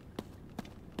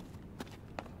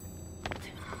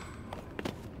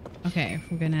 Okay,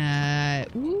 we're gonna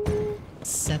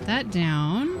set that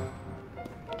down.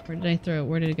 Where did I throw it?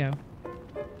 Where did it go?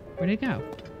 Where did it go?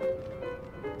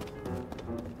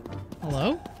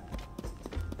 Hello?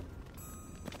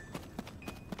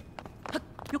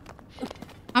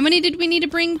 How many did we need to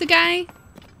bring the guy?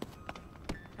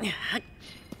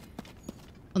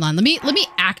 Hold on, let me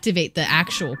activate the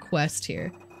actual quest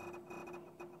here.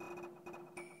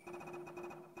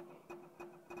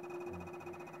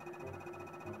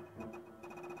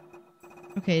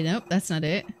 Okay, nope, that's not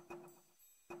it.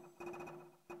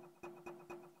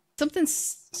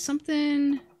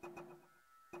 Something.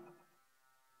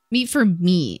 Meat for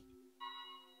meat.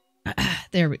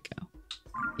 There we go.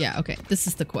 Yeah, okay, this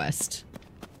is the quest.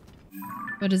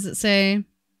 What does it say?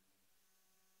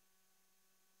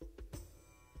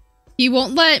 He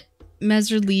won't let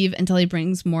Messer leave until he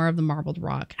brings more of the marbled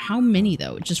rock. How many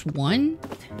though? Just one?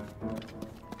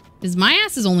 Because my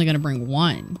ass is only gonna bring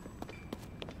one.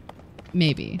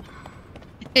 Maybe.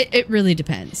 It really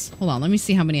depends. Hold on, let me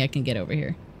see how many I can get over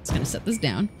here. Just gonna set this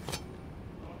down.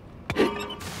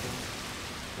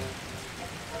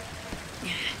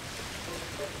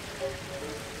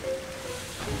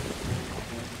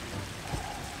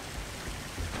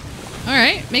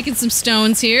 Alright, making some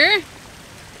stones here.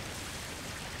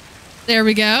 There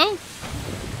we go.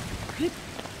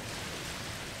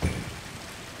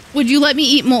 Would you let me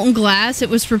eat molten glass? It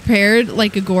was prepared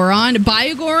like a Goron. By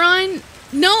a Goron?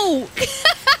 No!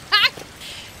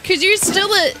 Cause you're still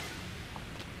a...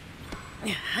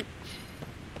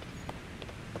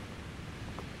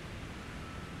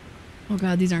 Oh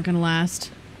god, these aren't gonna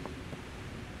last.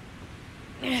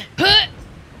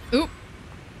 Oop.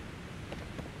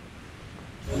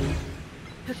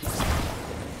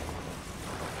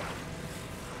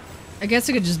 I guess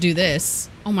I could just do this.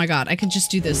 Oh my god, I could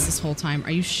just do this whole time.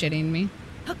 Are you shitting me?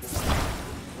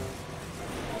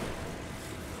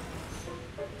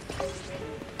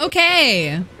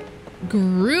 Okay.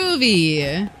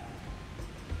 Groovy.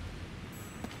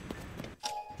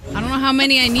 I don't know how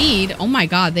many I need. Oh my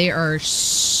god, there are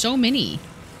so many.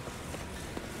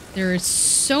 There are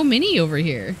so many over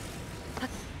here.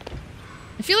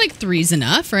 I feel like 3's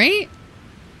enough, right?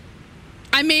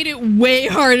 I made it way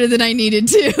harder than I needed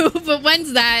to, but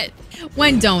when's that?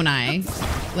 When don't I?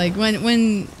 Like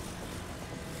when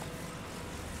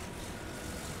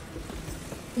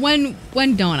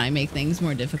don't I make things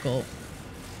more difficult?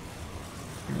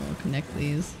 Here, we'll connect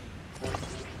these.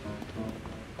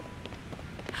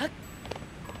 Ha!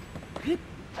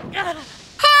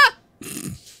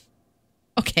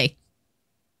 Okay.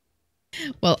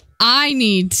 Well, I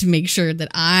need to make sure that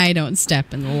I don't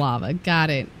step in the lava. Got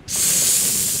it.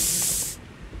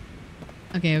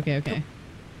 Okay, okay, okay.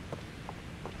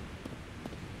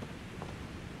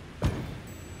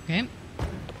 Okay.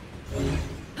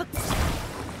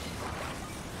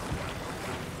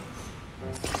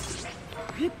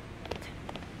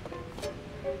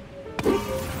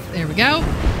 go.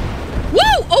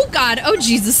 Woo! Oh, God. Oh,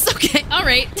 Jesus. Okay. All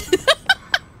right.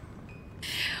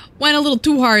 Went a little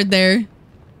too hard there.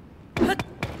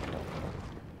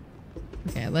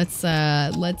 Okay, let's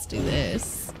do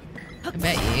this. I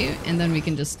bet you. And then we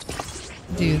can just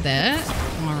do that.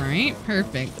 All right.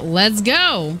 Perfect. Let's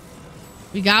go.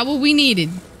 We got what we needed.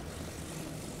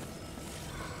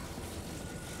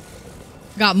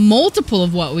 Got multiple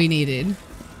of what we needed.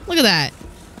 Look at that.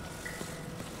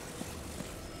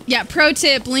 Yeah, pro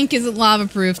tip, Link isn't lava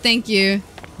proof. Thank you.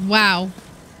 Wow.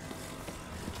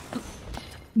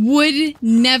 Would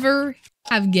never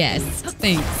have guessed.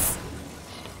 Thanks.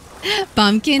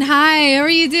 Bumpkin, hi. How are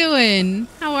you doing?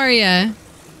 How are ya?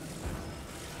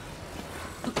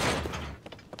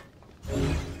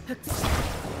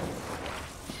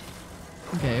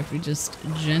 Okay, if we just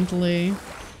gently...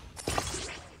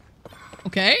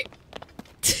 Okay.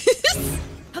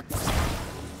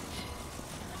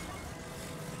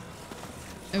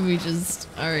 And we just...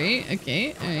 Alright,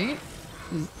 okay, alright.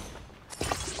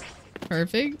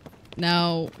 Perfect.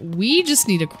 Now, we just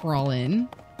need to crawl in.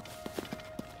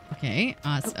 Okay,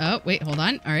 oh, wait, hold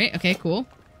on. Alright, okay, cool.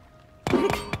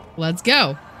 Let's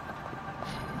go.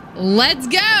 Let's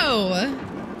go!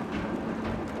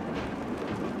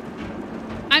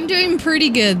 I'm doing pretty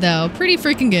good, though. Pretty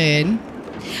freaking good.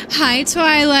 Hi,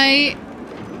 Twilight.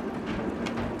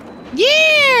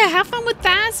 Yeah! Have fun with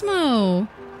Phasmo.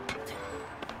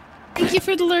 Thank you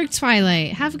for the lurk,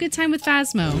 Twilight. Have a good time with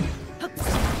Phasmo.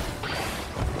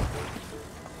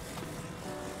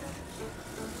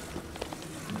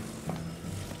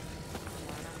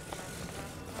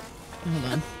 Hold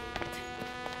on.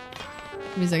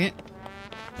 Give me a second.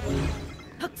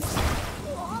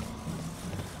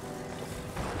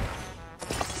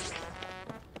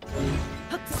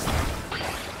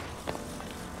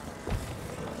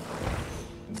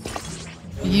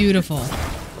 Beautiful.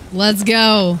 Let's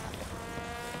go.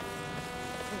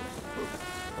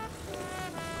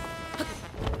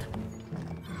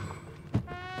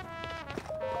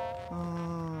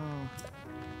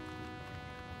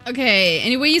 Okay,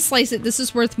 any way you slice it, this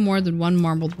is worth more than one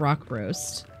marbled rock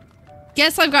roast.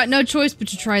 Guess I've got no choice but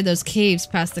to try those caves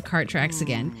past the cart tracks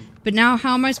again. But now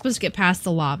how am I supposed to get past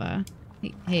the lava?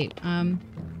 Hey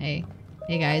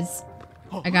guys.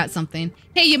 I got something.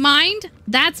 Hey, you mind?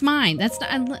 That's mine. That's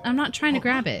not, I'm not trying to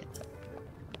grab it.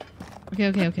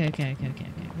 Okay.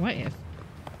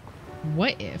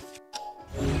 What if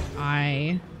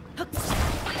I...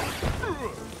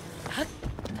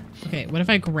 Okay, what if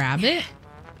I grab it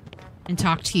and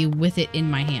talk to you with it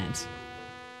in my hand?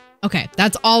 Okay,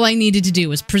 that's all I needed to do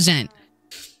was present.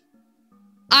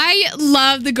 I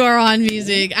love the Goron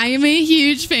music. I am a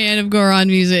huge fan of Goron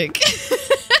music.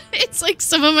 It's like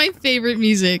some of my favorite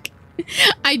music.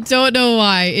 I don't know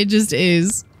why. It just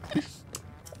is.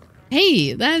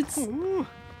 Hey, that's...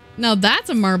 Now that's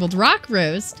a marbled rock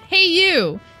roast. Hey,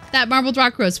 you! That marbled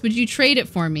rock roast, would you trade it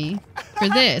for me? For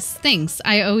this? Thanks,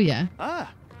 I owe ya.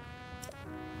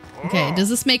 Okay, does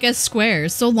this make us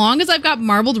squares? So long as I've got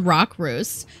marbled rock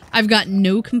roast, I've got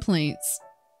no complaints.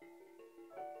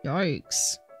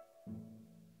 Yikes.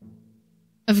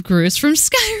 Of gross from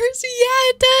Skywars? Yeah,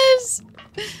 it does!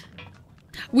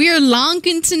 We are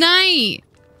lonkin' tonight!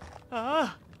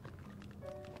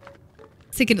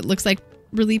 Thinking it looks like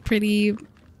really pretty.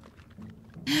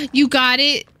 You got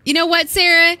it. You know what,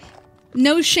 Sarah?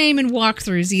 No shame in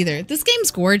walkthroughs either. This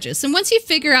game's gorgeous, and once you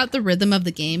figure out the rhythm of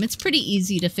the game, it's pretty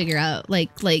easy to figure out.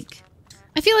 Like,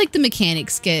 I feel like the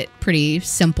mechanics get pretty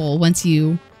simple once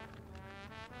you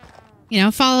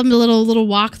know, follow them a little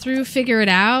walkthrough, figure it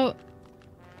out.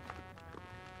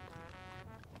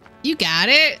 You got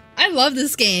it. I love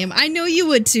this game. I know you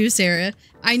would too, Sarah.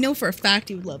 I know for a fact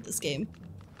you would love this game.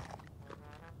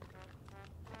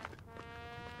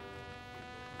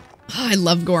 Oh, I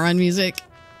love Goron music.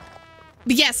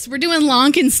 But yes, we're doing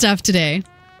Lonkin stuff today.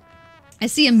 I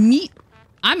see a meat.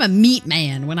 I'm a meat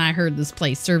man. When I heard this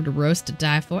place served a roast to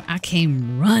die for, I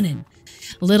came running.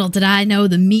 Little did I know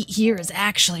the meat here is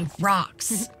actually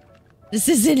rocks. This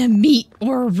isn't a meat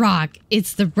or a rock.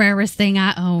 It's the rarest thing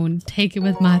I own. Take it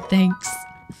with my thanks.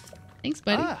 Thanks,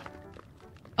 buddy.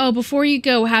 Oh, before you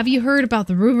go, have you heard about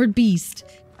the rumored beast?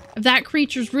 If that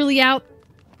creature's really out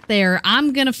there,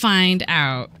 I'm gonna find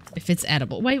out if it's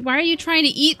edible. Wait, why are you trying to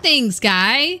eat things,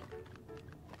 guy?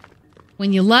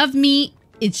 When you love meat,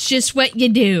 it's just what you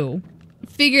do.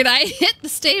 Figured I'd hit the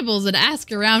stables and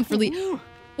ask around for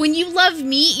When you love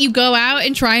meat, you go out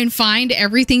and try and find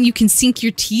everything you can sink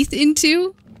your teeth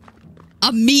into?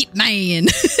 A meat man.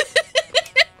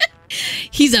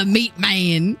 He's a meat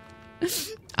man.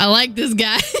 I like this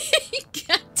guy.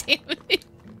 God damn it.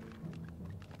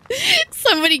 So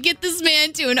Somebody get this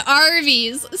man to an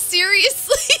Arby's.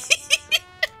 Seriously.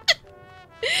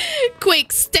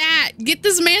 Quick stat. Get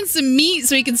this man some meat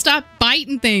so he can stop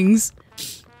biting things.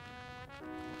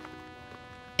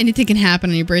 Anything can happen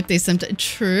on your birthday sometime.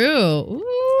 True.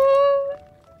 Ooh,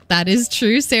 that is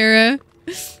true, Sarah.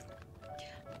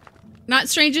 Not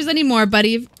strangers anymore,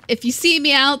 buddy. If you see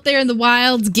me out there in the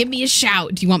wilds, give me a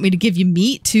shout. Do you want me to give you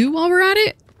meat too while we're at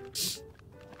it?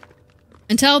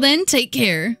 Until then, take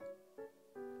care.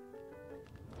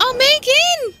 Oh,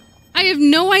 Megan! I have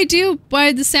no idea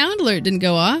why the sound alert didn't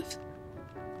go off.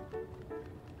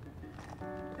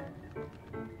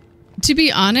 To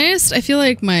be honest, I feel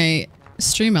like my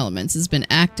Stream Elements has been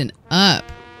acting up.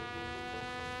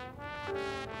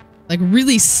 Like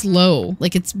really slow.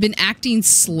 Like it's been acting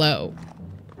slow.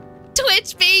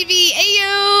 Twitch baby!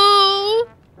 Ayo!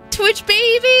 Twitch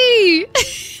baby!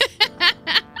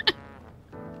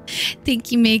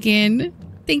 Thank you, Megan.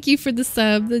 Thank you for the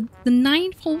sub. The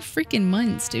 9 whole freaking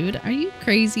months, dude. Are you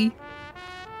crazy?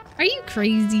 Are you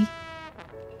crazy?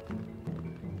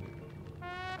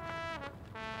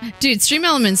 Dude, Stream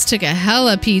Elements took a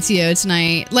hella PTO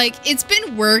tonight. Like, it's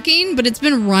been working, but it's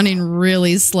been running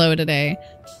really slow today.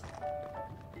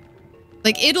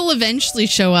 Like, it'll eventually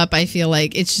show up, I feel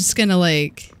like. It's just gonna,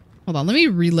 like... Hold on, let me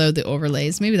reload the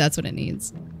overlays. Maybe that's what it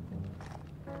needs.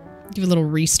 Give it a little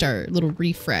restart, a little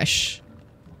refresh.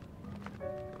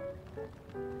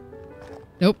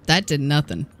 Nope, that did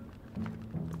nothing.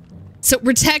 So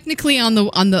we're technically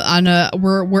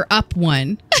we're up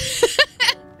 1.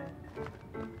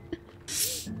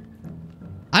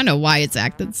 I don't know why it's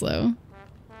acted slow.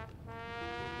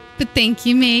 But thank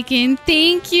you, Megan.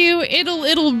 Thank you.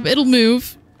 It'll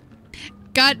move.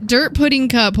 Got dirt pudding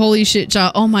cup. Holy shit,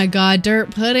 Jaw. Oh my god, dirt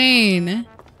pudding. I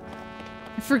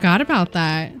forgot about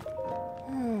that.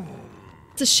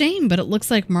 It's a shame, but it looks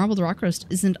like marbled rock roast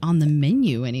isn't on the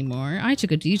menu anymore. I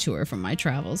took a detour from my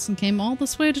travels and came all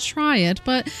this way to try it,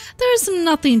 but there's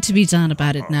nothing to be done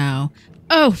about it now.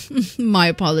 Oh, my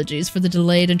apologies for the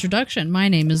delayed introduction. My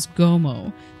name is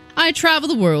Gomo. I travel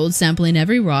the world sampling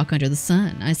every rock under the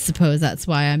sun. I suppose that's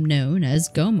why I'm known as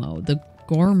Gomo, the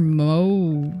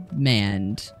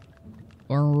Goromand.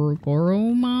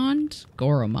 Goromand?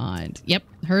 Goromand. Yep,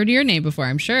 heard your name before,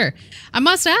 I'm sure. I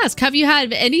must ask, have you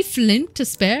had any flint to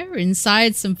spare?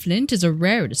 Inside some flint is a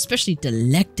rare and especially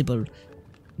delectable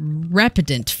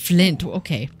ripened flint.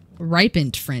 Okay,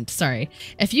 ripened flint, sorry.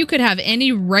 If you could have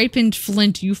any ripened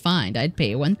flint you find, I'd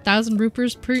pay 1,000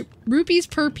 rupees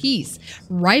per piece.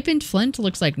 Ripened flint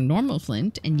looks like normal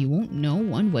flint, and you won't know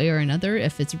one way or another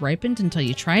if it's ripened until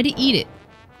you try to eat it.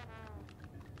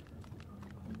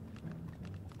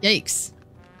 Yikes.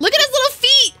 Look at his little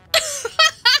feet!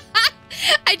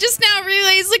 I just now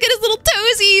realized, look at his little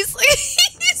toesies!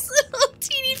 His little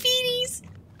teeny feeties!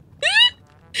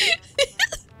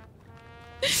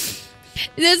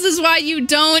 This is why you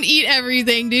don't eat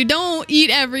everything, dude. Don't eat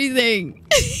everything.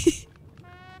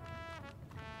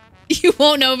 You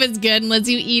won't know if it's good unless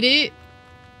you eat it.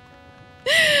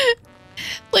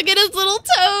 Look at his little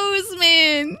toes,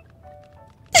 man.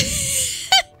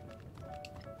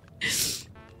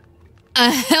 A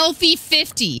healthy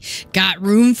 50. Got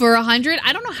room for 100?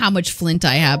 I don't know how much flint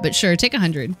I have, but sure, take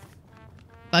 100.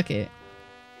 Fuck it.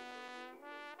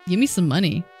 Give me some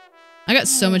money. I got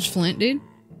so much flint, dude.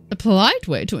 The polite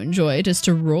way to enjoy it is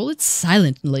to roll it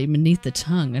silently beneath the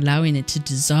tongue, allowing it to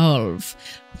dissolve.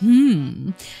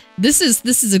 This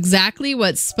is exactly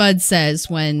what Spud says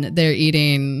when they're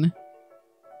eating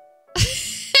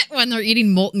when they're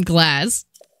eating molten glass.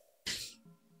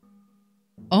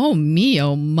 Oh me,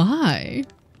 oh my.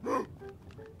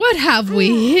 What have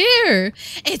we here?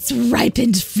 It's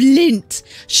ripened flint.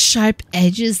 Sharp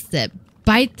edges that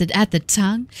bite at the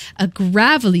tongue. A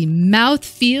gravelly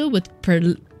mouthfeel with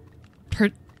particulate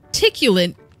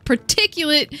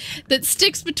that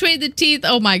sticks between the teeth.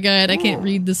 Oh my god, I can't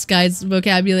read this guy's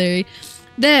vocabulary.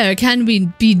 There can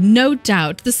be no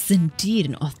doubt this is indeed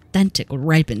an authentic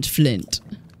ripened flint.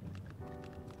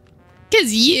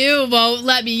 Because you won't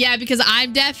let me. Yeah, because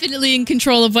I'm definitely in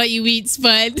control of what you eat,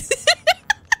 Spud.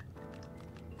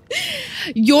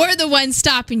 You're the one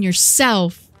stopping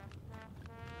yourself.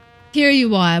 Here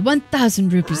you are,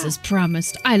 1,000 rupees as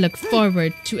promised. I look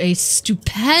forward to a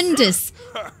stupendous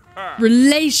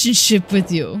relationship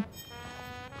with you.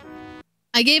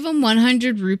 I gave him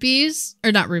 100 rupees,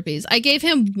 or not rupees. I gave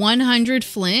him 100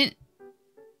 flint,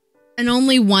 and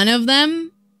only one of them.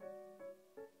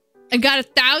 I got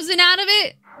 1,000 out of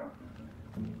it.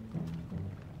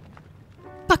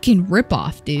 Fucking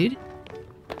ripoff, dude.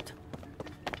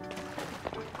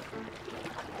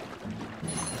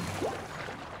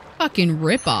 Fucking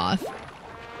ripoff.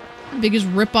 Biggest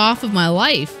ripoff of my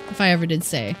life, if I ever did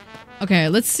say. Okay,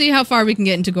 let's see how far we can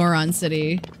get into Goron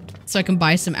City so I can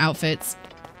buy some outfits.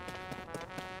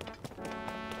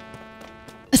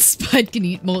 Spud can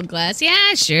eat molten glass.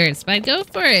 Yeah, sure, Spud, go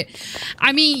for it.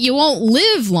 I mean, you won't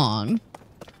live long.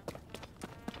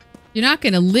 You're not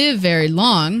going to live very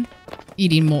long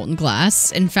eating molten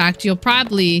glass. In fact, you'll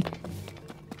probably...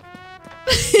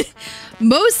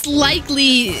 most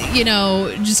likely, you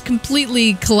know, just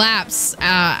completely collapse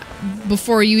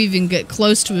before you even get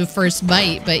close to a first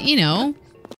bite. But, you know,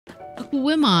 who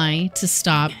am I to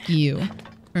stop you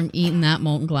from eating that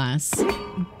molten glass?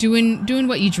 Doing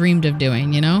what you dreamed of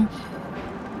doing, you know?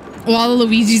 Well, all the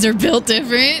Luigis are built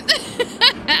different.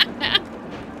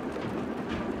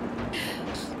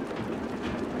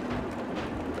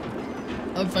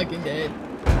 I'm fucking dead.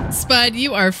 Spud,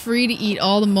 you are free to eat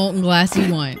all the molten glass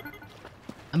you want.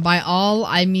 And by all,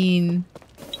 I mean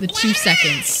the 2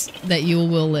 seconds that you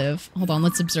will live. Hold on,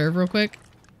 let's observe real quick.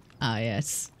 Ah,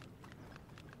 yes.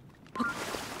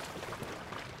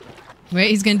 Wait,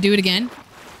 he's gonna do it again?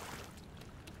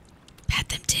 Pat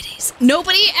them titties.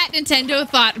 Nobody at Nintendo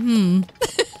thought,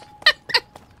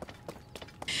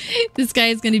 this guy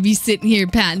is gonna be sitting here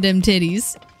patting them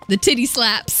titties. The titty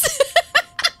slaps.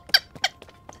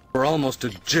 We're almost a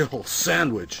Jill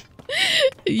sandwich.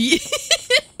 Yeah.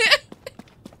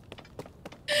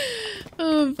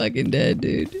 Oh, I'm fucking dead,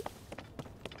 dude.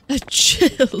 A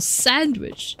Jill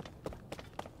sandwich.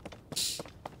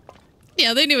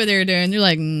 Yeah, they knew what they were doing. They're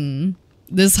like,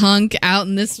 this hunk out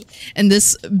in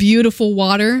this beautiful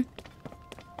water,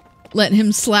 letting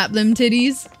him slap them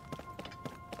titties.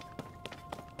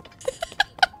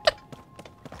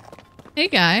 Hey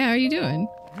guy, how are you doing?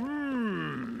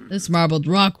 This marbled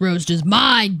rock roast is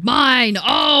mine,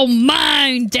 oh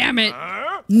mine, damn it.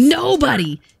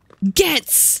 Nobody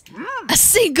gets a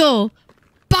single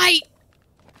bite.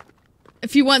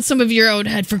 If you want some of your own,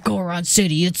 head for Goron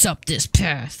City, it's up this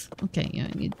path. Okay, yeah,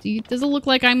 does it look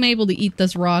like I'm able to eat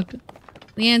this rock?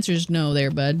 The answer is no there,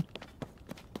 bud.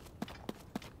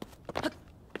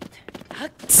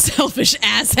 Selfish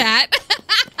asshat.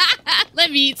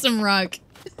 Let me eat some rock.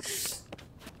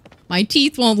 My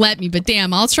teeth won't let me, but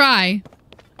damn, I'll try.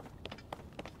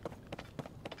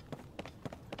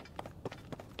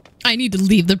 I need to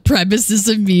leave the premises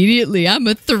immediately. I'm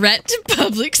a threat to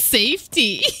public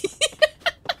safety.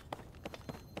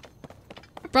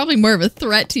 Probably more of a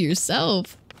threat to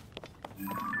yourself.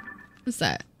 What's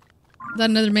that? Is that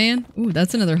another man? Ooh,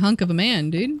 that's another hunk of a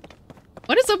man, dude.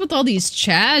 What is up with all these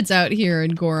chads out here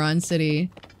in Goron City?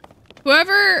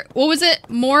 Whoever, what was it?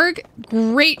 Morg?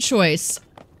 Great choice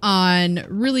on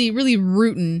really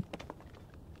rooting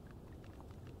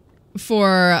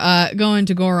for going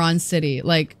to Goron City.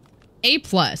 Like, A+.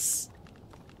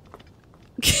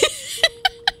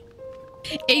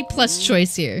 A+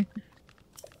 choice here.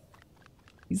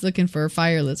 He's looking for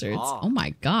fire lizards. Oh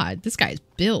my god, this guy's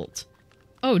built.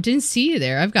 Oh, didn't see you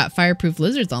there. I've got fireproof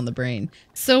lizards on the brain.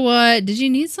 So, did you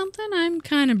need something? I'm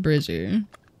kind of busy.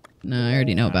 No, I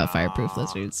already know about fireproof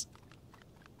lizards.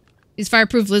 These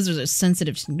fireproof lizards are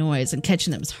sensitive to noise, and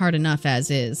catching them is hard enough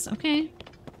as is. Okay.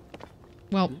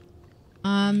 Well,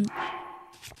 don't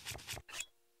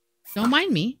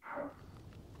mind me.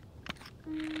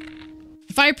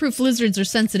 Fireproof lizards are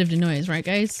sensitive to noise, right,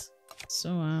 guys? So,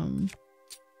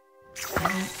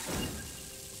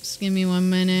 just give me 1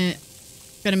 minute.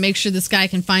 Gotta make sure this guy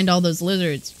can find all those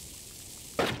lizards.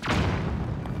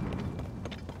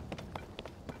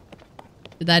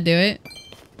 Did that do it?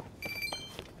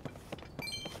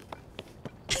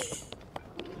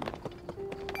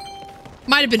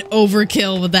 Might have been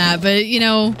overkill with that, but you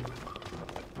know,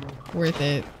 worth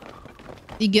it.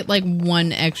 You get like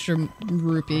 1 extra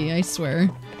rupee, I swear.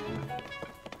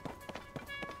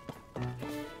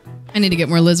 I need to get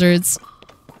more lizards.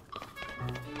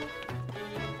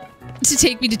 To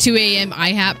take me to 2 a.m.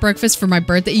 IHOP breakfast for my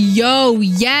birthday. Yo,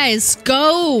 yes,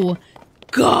 go!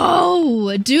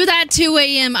 Go! Do that 2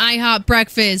 a.m. IHOP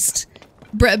breakfast.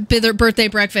 Birthday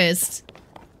breakfast.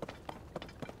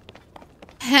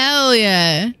 Hell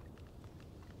yeah.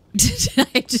 Did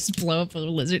I just blow up a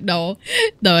lizard? No.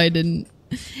 No, I didn't.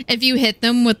 If you hit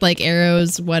them with like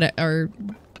arrows, what? I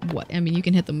mean, you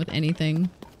can hit them with anything.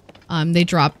 They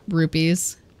drop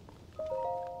rupees.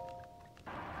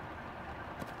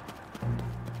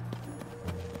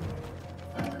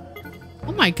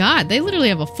 Oh my god, they literally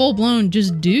have a full-blown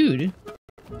just dude.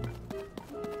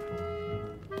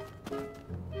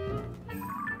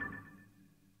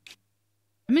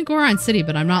 I'm in Goron City,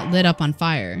 but I'm not lit up on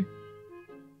fire.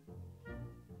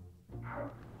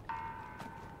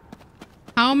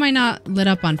 How am I not lit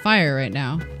up on fire right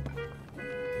now?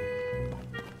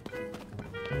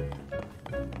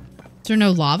 Is there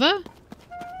no lava?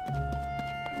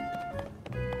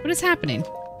 What is happening?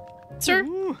 Sir?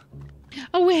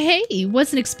 Oh, hey,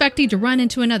 wasn't expecting to run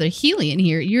into another Helian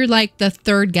here. You're like the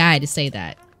third guy to say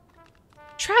that.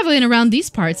 Traveling around these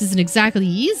parts isn't exactly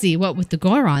easy, what with the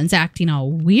Gorons acting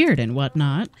all weird and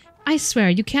whatnot. I swear,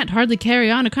 you can't hardly carry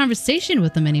on a conversation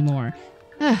with them anymore.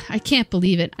 I can't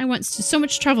believe it. I went to so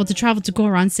much trouble to travel to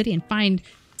Goron City and find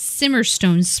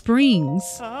Simmerstone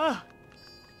Springs.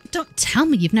 Don't tell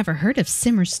me you've never heard of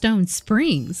Simmerstone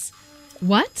Springs.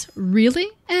 What? Really?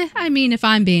 I mean, if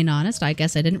I'm being honest, I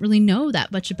guess I didn't really know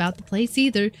that much about the place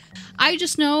either. I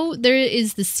just know there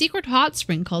is the secret hot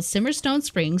spring called Simmerstone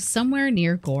Springs somewhere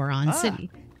near Goron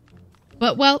City.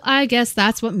 But, well, I guess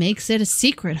that's what makes it a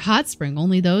secret hot spring.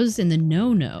 Only those in the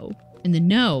know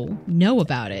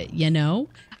about it, you know?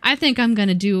 I think what I'm going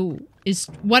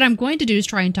to do is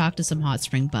try and talk to some hot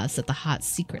spring buffs at the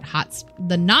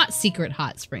not secret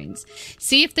hot springs.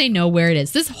 See if they know where it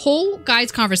is. This whole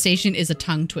guy's conversation is a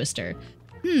tongue twister.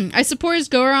 I suppose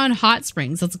Goron Hot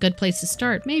Springs. That's a good place to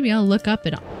start. Maybe I'll look up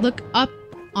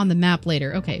on the map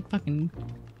later. Okay, fucking.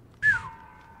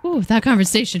 Ooh, that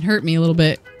conversation hurt me a little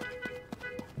bit.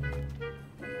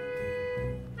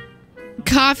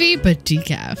 Coffee, but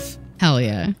decaf. Hell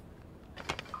yeah.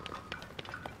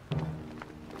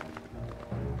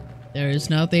 There's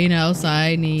nothing else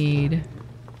I need.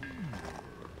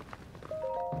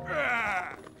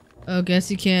 Oh, guess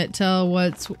you can't tell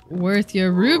what's worth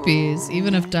your rupees.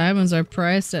 Even if diamonds are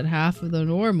priced at half of the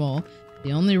normal,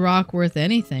 the only rock worth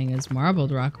anything is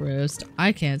marbled rock roast.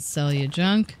 I can't sell you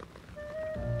junk.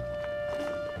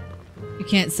 You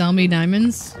can't sell me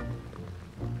diamonds?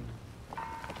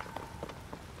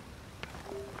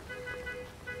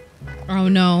 Oh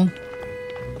no.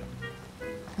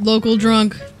 Local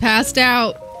drunk. Passed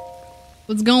out.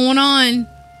 What's going on?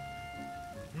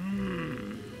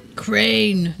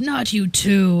 Crane, not you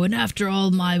too, and after all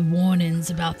my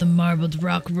warnings about the marbled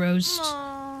rock roast.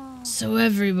 So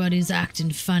everybody's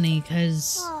acting funny,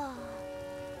 cause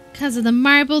of the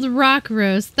marbled rock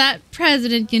roast that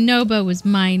President Yunobo was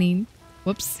mining.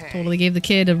 Whoops, totally gave the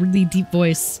kid a really deep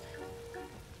voice.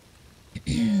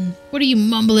 What are you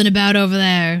mumbling about over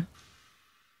there?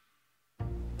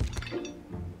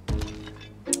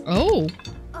 Oh.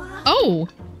 Oh.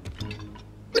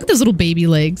 Look at those little baby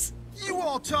legs. You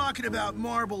all talking about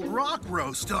marbled rock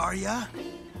roast, are ya?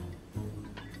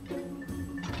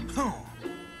 Huh.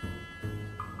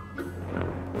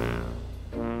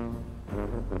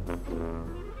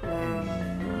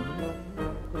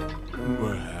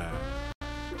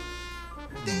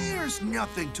 There's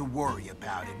nothing to worry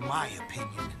about, in my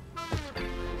opinion.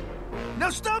 Now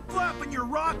stop flapping your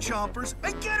rock chompers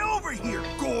and get over here,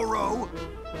 Goro!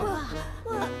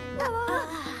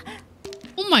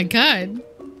 Oh my god.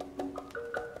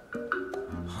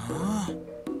 Huh?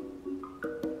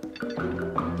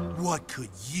 What could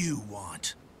you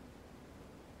want?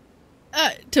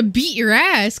 To beat your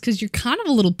ass, because you're kind of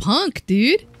a little punk,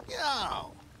 dude.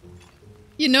 Yo!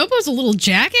 Yunobo's a little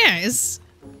jackass.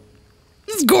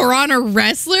 Is Goron a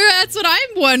wrestler? That's what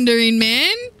I'm wondering,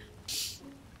 man.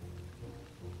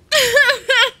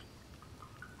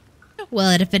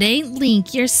 Well, if it ain't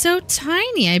Link, you're so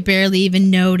tiny, I barely even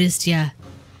noticed ya.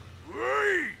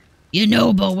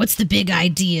 Yunobo, what's the big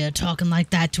idea, talking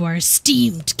like that to our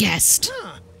esteemed guest?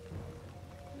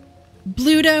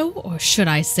 Bluto, or should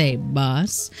I say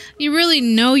boss? You really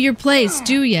know your place,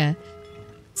 do ya?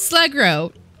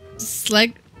 Slegro.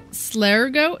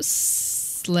 Slergo?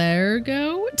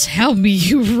 Tell me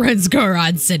who runs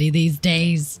Goron City these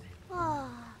days.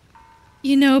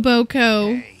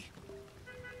 Yunoboko. Hey.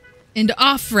 And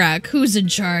Offrak, who's in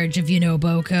charge of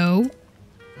Yunoboko?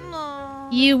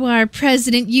 You are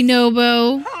President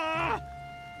Yunobo.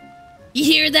 You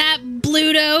hear that,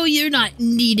 Bluto? You're not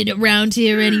needed around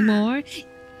here anymore.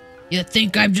 You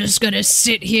think I'm just gonna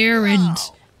sit here and...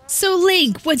 So,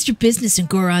 Link, what's your business in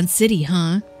Goron City,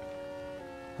 huh?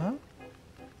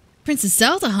 Princess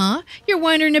Zelda, huh? You're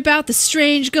wondering about the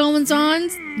strange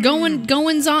goings-ons?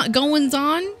 Going-ons?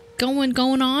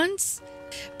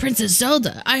 Princess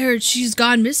Zelda, I heard she's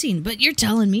gone missing, but you're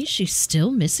telling me she's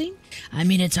still missing? I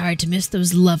mean, it's hard to miss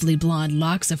those lovely blonde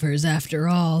locks of hers after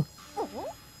all.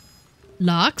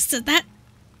 Locks?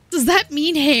 Does that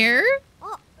mean hair?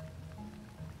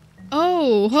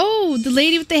 Oh, the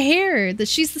lady with the hair.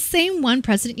 She's the same one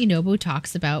President Yunobo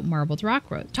talked to about marbled rock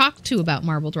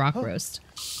roast.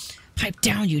 Pipe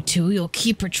down, you two. You'll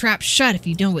keep her trap shut if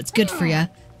you know what's good for ya.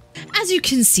 As you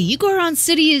can see, Goron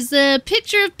City is a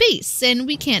picture of peace, and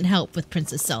we can't help with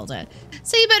Princess Zelda.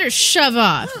 So you better shove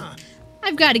off.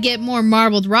 I've got to get more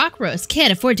marbled rock roast.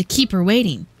 Can't afford to keep her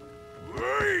waiting.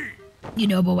 You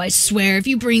know, but I swear, if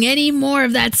you bring any more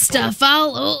of that stuff,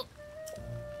 I'll...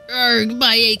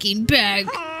 my aching back.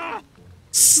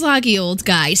 Sloggy old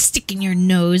guy, sticking your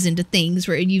nose into things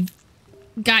where you've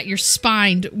got your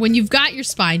spine... When you've got your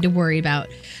spine to worry about.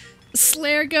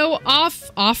 Slayer go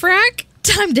off-rack?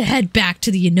 Time to head back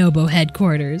to the Yonobo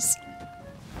headquarters.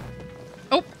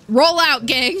 Oh, roll out,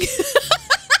 gang.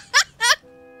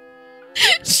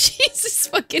 Jesus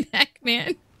fucking heck,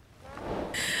 man.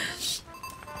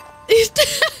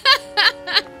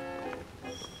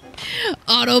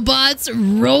 Autobots,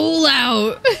 roll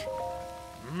out.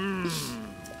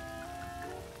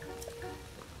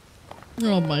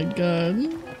 Oh my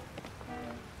god.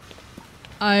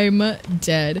 I'm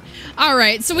dead.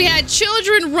 Alright, so we had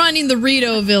children running the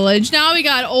Rito village. Now we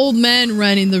got old men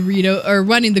running the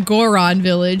running the Goron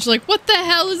village. Like, what the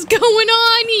hell is going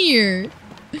on here?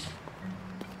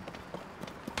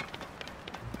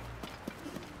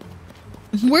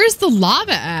 Where's the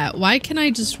lava at? Why can't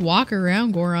I just walk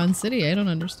around Goron City? I don't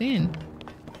understand.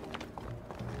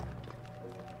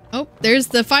 Oh, there's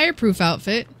the fireproof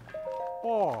outfit.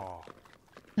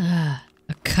 Ah,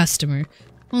 a customer.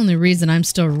 Only reason I'm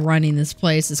still running this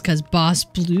place is because Boss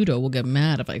Bluto will get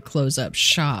mad if I close up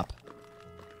shop.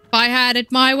 If I had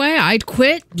it my way, I'd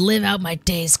quit, live out my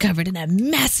days covered in a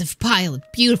massive pile of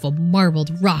beautiful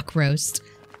marbled rock roast.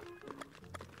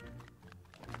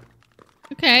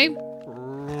 Okay.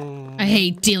 I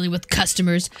hate dealing with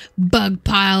customers. Bug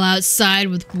pile outside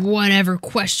with whatever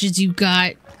questions you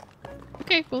got.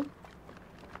 Okay, well.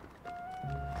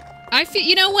 I feel,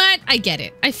 you know what? I get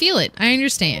it. I feel it. I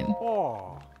understand.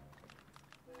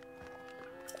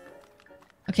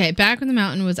 Okay, back when the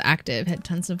mountain was active, had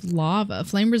tons of lava,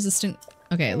 flame resistant.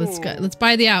 Okay, let's go. Let's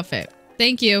buy the outfit.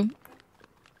 Thank you.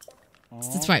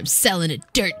 That's why I'm selling it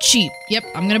dirt cheap. Yep,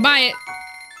 I'm gonna buy it.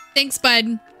 Thanks,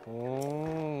 bud.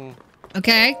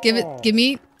 Okay, give it to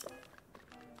me.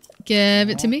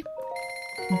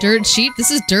 Dirt cheap?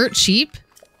 This is dirt cheap?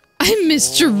 I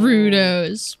miss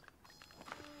Gerudos.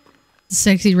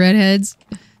 Sexy redheads.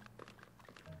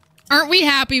 Aren't we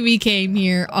happy we came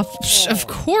here? Of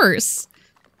course.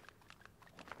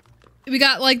 We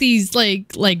got like these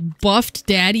like buffed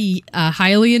daddy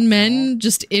Hylian men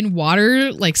just in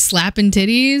water, like slapping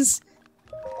titties.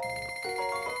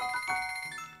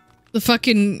 The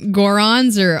fucking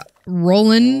Gorons are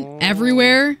rolling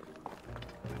everywhere.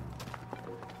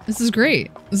 This is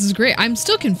great. This is great. I'm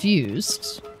still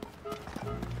confused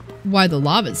why the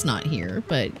lava's not here,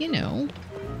 but you know,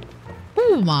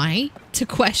 who am I to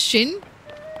question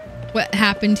what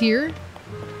happened here?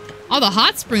 All the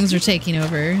hot springs are taking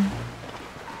over.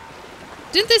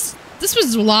 Didn't this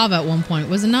was lava at one point,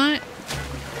 was it not?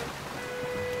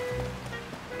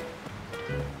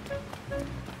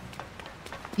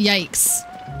 Yikes.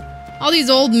 All these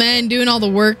old men doing all the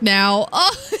work now.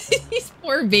 Oh, these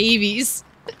poor babies.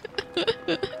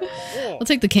 I'll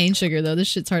take the cane sugar, though. This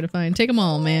shit's hard to find. Take them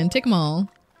all, man. Take them all.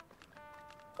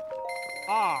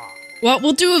 Well,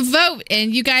 we'll do a vote,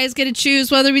 and you guys get to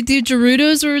choose whether we do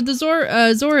Gerudos or the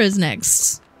Zoras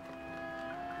next.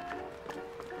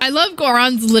 I love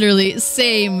Gorons, literally.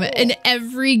 Same. In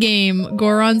every game,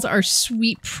 Gorons are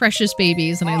sweet, precious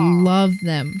babies, and I love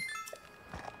them.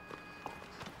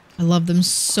 I love them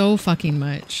so fucking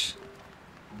much.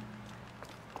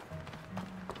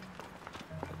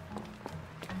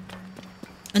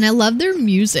 And I love their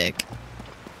music.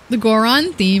 The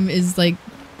Goron theme is like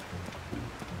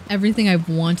everything I've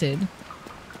wanted.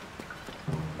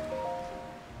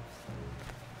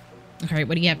 Alright,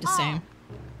 what do you have to say?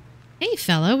 Hey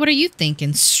fella, what are you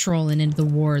thinking strolling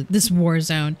into this war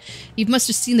zone? You must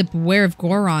have seen the Beware of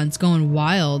Gorons going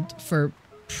wild for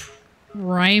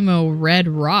Primo Red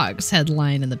Rocks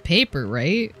headline in the paper,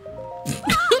 right?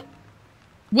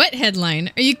 What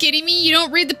headline? Are you kidding me? You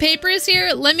don't read the papers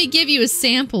here? Let me give you a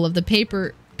sample of the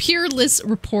paper peerless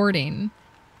reporting.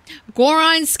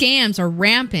 Goron scams are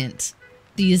rampant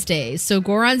these days, so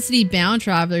Goron City bound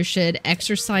travelers should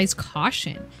exercise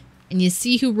caution. And you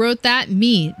see who wrote that?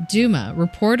 Me, Duma,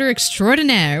 reporter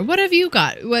extraordinaire. What have you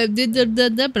got? What?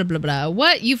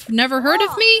 What? You've never heard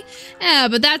of me? Yeah,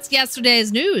 but that's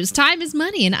yesterday's news. Time is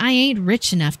money, and I ain't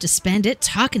rich enough to spend it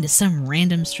talking to some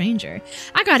random stranger.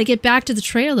 I gotta get back to the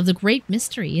trail of the great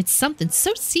mystery. It's something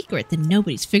so secret that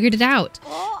nobody's figured it out.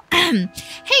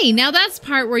 Hey, now that's the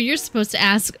part where you're supposed to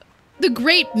ask the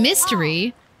great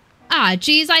mystery. Ah,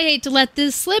 geez, I hate to let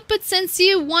this slip, but since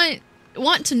you want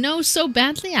to know so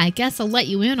badly, I guess I'll let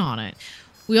you in on it.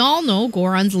 We all know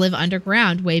Gorons live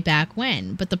underground way back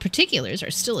when, but the particulars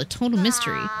are still a total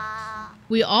mystery.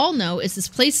 We all know it's this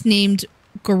place named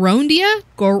Gorondia?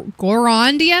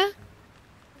 Gorondia?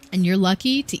 And you're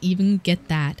lucky to even get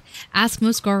that. Ask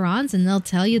most Gorons and they'll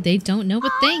tell you they don't know a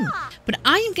thing. But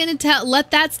I am gonna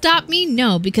let that stop me?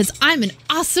 No, because I'm an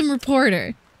awesome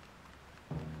reporter.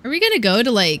 Are we gonna go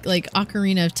to like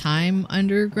Ocarina of Time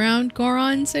underground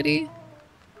Goron City?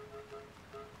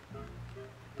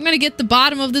 I'm gonna get the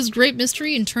bottom of this great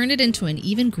mystery and turn it into an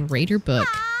even greater book.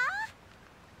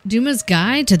 Duma's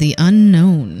Guide to the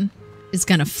Unknown is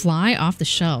gonna fly off the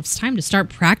shelves. Time to start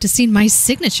practicing my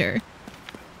signature.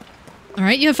 All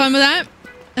right, you have fun with that?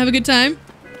 Have a good time?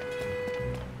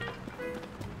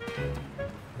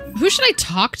 Who should I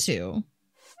talk to?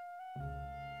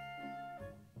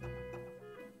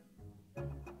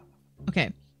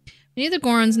 Okay. Many of the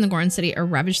Gorons in the Goron City are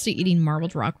ravagely eating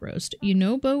marbled rock roast.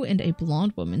 Yunobo and a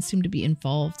blonde woman seem to be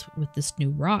involved with this new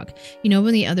rock. Yunobo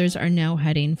and the others are now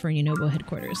heading for Yunobo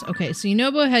headquarters. Okay, so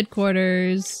Yunobo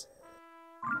headquarters...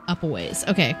 up a ways.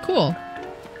 Okay, cool.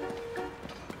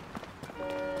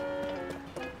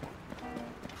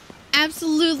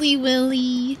 Absolutely,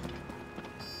 Willy.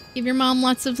 Give your mom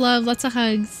lots of love, lots of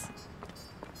hugs.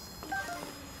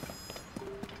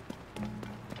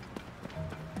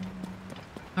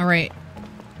 All right.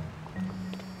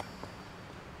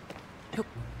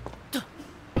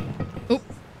 Oh,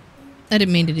 I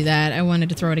didn't mean to do that. I wanted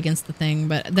to throw it against the thing,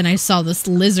 but then I saw this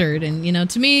lizard, and you know,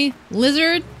 to me,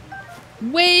 lizard,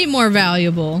 way more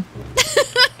valuable.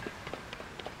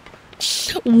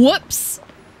 Whoops.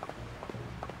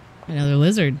 Another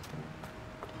lizard.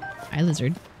 Hi,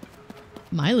 lizard.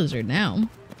 My lizard now.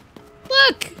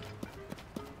 Look!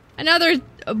 Another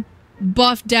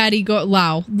buff daddy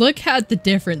wow. Look at the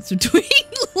difference between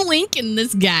Link and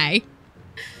this guy.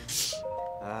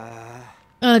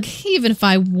 Ugh, even if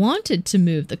I wanted to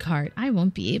move the cart, I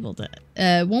won't be able to.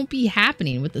 Won't be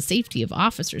happening with the safety of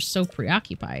officers so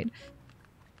preoccupied.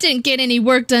 Didn't get any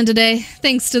work done today,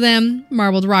 thanks to them.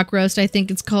 Marbled rock roast, I think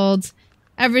it's called.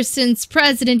 Ever since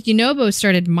President Yunobo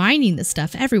started mining the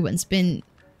stuff, everyone's been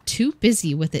too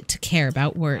busy with it to care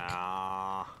about work.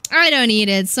 I don't eat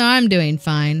it, so I'm doing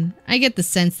fine. I get the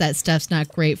sense that stuff's not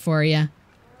great for you.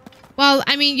 Well,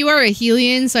 I mean, you are a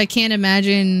Hylian, so I can't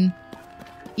imagine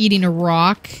eating a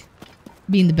rock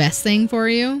being the best thing for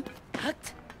you.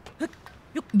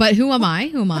 But who am I?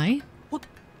 Who am I?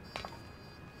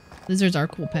 Lizards are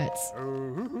cool pets.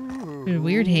 There's a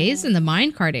weird haze in the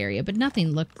minecart area, but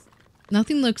nothing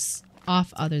looks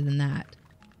off other than that.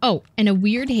 Oh, and a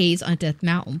weird haze on Death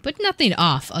Mountain, but nothing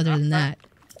off other than that.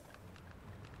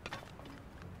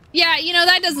 Yeah, you know,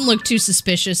 that doesn't look too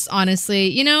suspicious, honestly.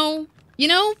 You know,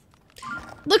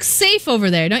 looks safe over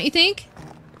there, don't you think?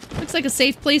 Looks like a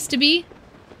safe place to be.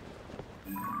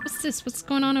 What's this? What's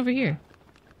going on over here?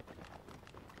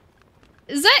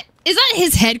 Is that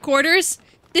his headquarters?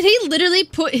 Did he literally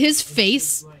put his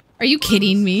face? Are you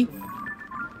kidding me?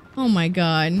 Oh my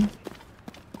god.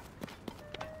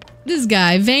 This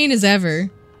guy, vain as ever.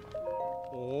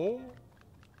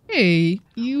 Hey,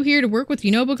 you here to work with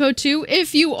Yunobo too?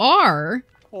 If you are,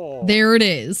 there it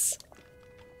is.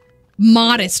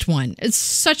 Modest one. It's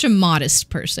such a modest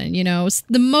person, you know? It's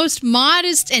the most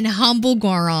modest and humble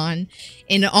Goron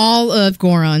in all of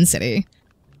Goron City.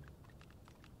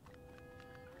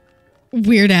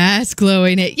 Weird ass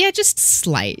glowing it. Yeah, just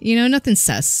slight. You know, nothing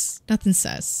sus. Nothing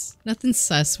sus. Nothing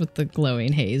sus with the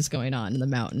glowing haze going on in the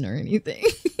mountain or anything.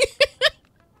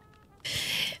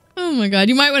 Oh my god,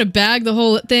 you might want to bag the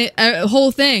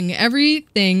whole thing.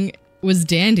 Everything was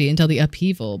dandy until the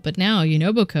upheaval, but now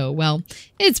Yunobo, well,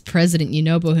 it's President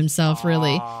Yunobo himself,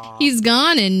 really. He's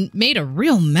gone and made a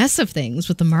real mess of things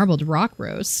with the marbled rock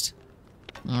roast.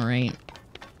 All right.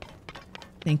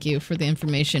 Thank you for the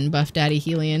information, Buff Daddy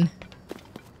Hylian.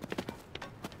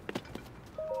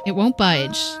 It won't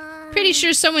budge. Pretty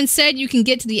sure someone said you can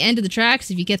get to the end of the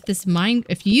tracks if you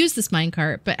use this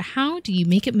minecart, but how do you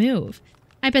make it move?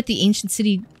 I bet the ancient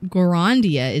city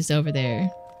Gorondia is over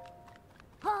there.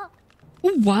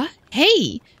 What?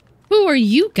 Hey, who are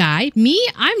you, guy? Me?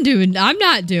 I'm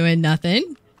not doing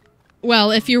nothing. Well,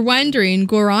 if you're wondering,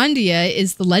 Gorondia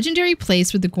is the legendary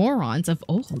place where the Gorons of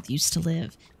old used to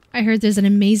live. I heard there's an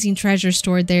amazing treasure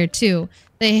stored there too.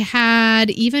 They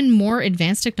had even more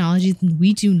advanced technology than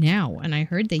we do now, and I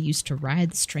heard they used to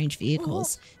ride the strange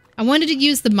vehicles. I wanted to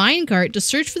use the minecart to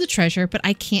search for the treasure, but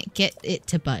I can't get it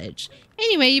to budge.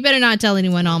 Anyway, you better not tell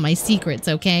anyone all my secrets,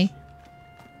 okay?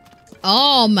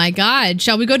 Oh my god,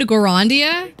 shall we go to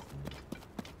Gorondia?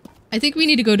 I think we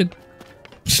need to go to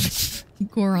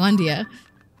Gorondia.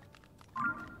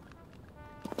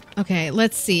 Okay,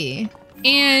 let's see.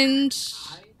 And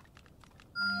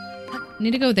I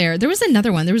need to go there. There was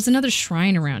another one. There was another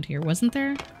shrine around here, wasn't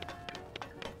there?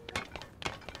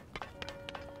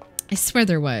 I swear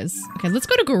there was. Okay, let's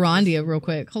go to Gorondia real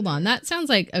quick. Hold on. That sounds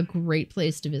like a great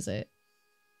place to visit.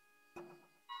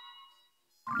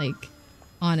 Like,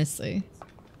 honestly.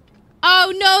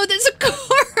 Oh no, there's a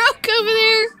Korok over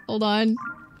there! Hold on.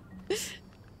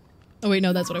 Oh wait,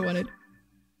 no, that's what I wanted.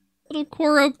 Little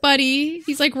Korok buddy.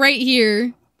 He's like right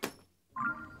here.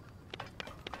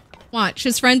 Watch,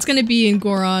 his friend's gonna be in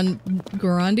Gorondia?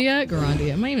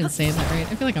 Gorondia. Am I even saying that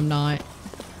right? I feel like I'm not.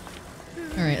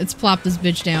 Alright, let's plop this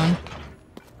bitch down.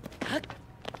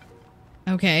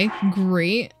 Okay,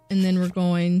 great. And then we're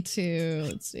going to,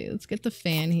 let's see, let's get the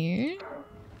fan here.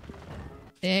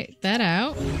 Take that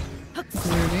out.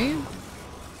 Groovy.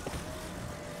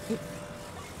 Oop.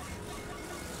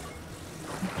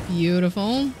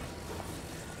 Beautiful.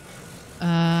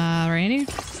 Randy?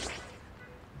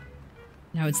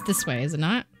 No, it's this way, is it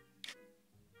not?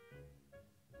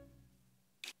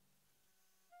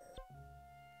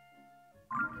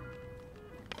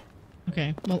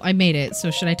 Okay, well, I made it,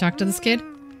 so should I talk to this kid?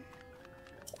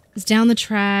 It's down the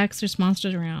tracks, there's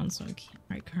monsters around, so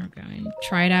I can't go in.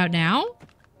 Try it out now?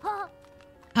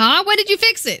 Huh? When did you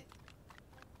fix it?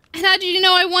 And how did you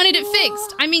know I wanted it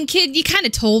fixed? I mean, kid, you kind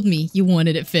of told me you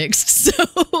wanted it fixed, so...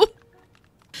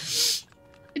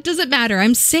 It doesn't matter,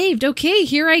 I'm saved. Okay,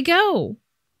 here I go.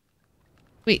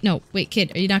 Wait, no, wait,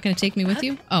 kid, are you not going to take me with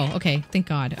you? Oh, okay, thank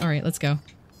God. Alright, let's go.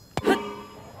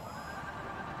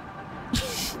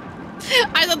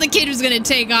 I thought the kid was gonna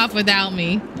take off without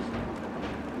me.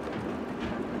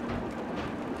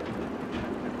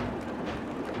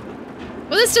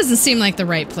 Well, this doesn't seem like the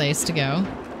right place to go.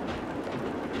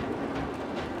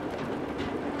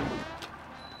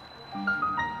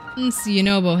 It's the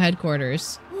Yunobo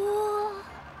headquarters.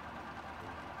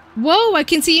 Whoa, I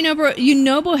can see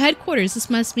Yunobo headquarters. This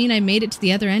must mean I made it to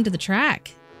the other end of the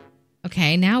track.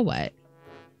 Okay, now what?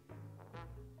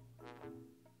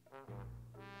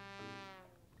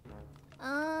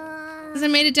 Because I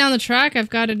made it down the track, I've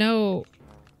got to know...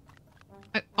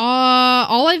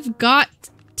 all I've got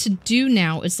to do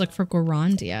now is look for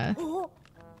Gorondia.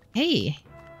 Hey.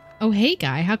 Oh, hey,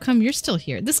 guy. How come you're still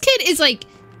here? This kid is, like...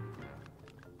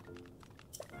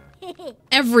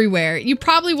 everywhere. You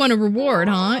probably want a reward,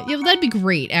 huh? Yeah, well, that'd be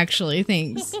great, actually.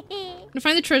 Thanks. I'm gonna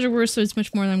find the treasure worth, so it's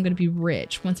much more than I'm gonna be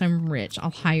rich. Once I'm rich,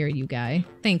 I'll hire you, guy.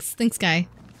 Thanks. Thanks, guy.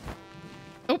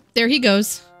 Oh, there he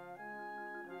goes.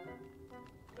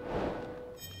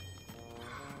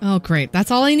 Oh, great.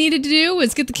 That's all I needed to do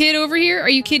was get the kid over here? Are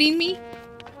you kidding me?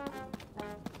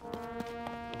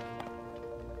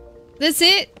 That's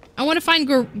it? I want to find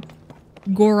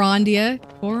Gorondia.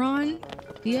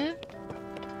 Gorondia?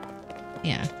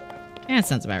 Yeah. That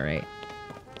sounds about right.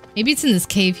 Maybe it's in this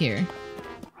cave here.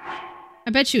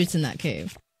 I bet you it's in that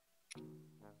cave.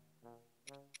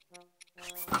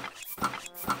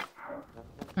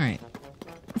 Alright.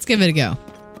 Let's give it a go.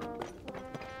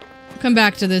 Come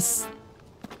back to this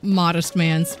modest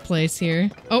man's place here.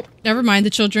 Oh, never mind.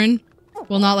 The children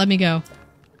will not let me go.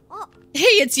 Hey,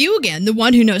 it's you again, the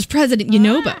one who knows President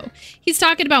Yunobo. He's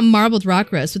talking about marbled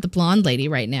rock roast with the blonde lady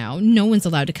right now. No one's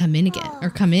allowed to come in again, or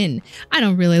come in. I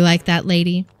don't really like that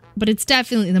lady, but it's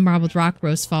definitely the marbled rock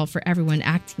roast's fault for everyone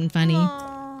acting funny.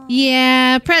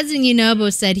 Yeah, President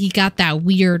Yunobo said he got that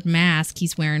weird mask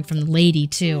he's wearing from the lady,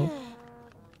 too.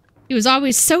 He was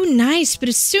always so nice, but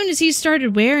as soon as he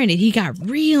started wearing it, he got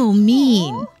real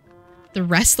mean. The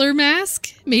wrestler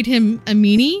mask made him a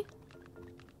meanie?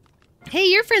 Hey,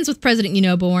 you're friends with President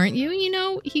Yunobo, aren't you? You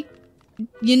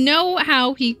know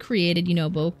how he created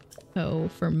Yunobo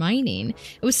for mining.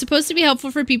 It was supposed to be helpful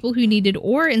for people who needed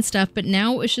ore and stuff, but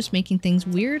now it's just making things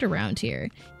weird around here.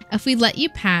 If we let you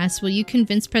pass, will you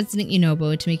convince President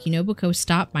Yunobo to make Yunobo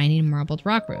stop mining marbled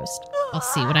rock roast? I'll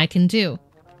see what I can do.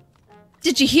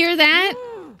 Did you hear that?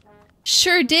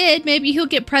 Sure did. Maybe he'll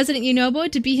get President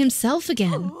Yunobo to be himself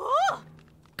again.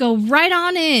 Go right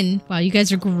on in. Wow, you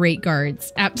guys are great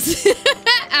guards.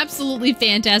 Absolutely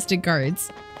fantastic guards.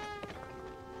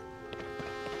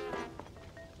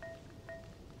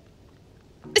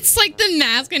 It's like the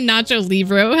mask and Nacho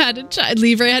Libre had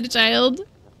a child.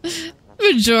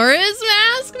 Majora's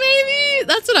mask, maybe?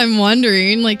 That's what I'm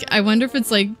wondering. Like, I wonder if it's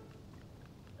like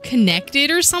connected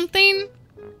or something.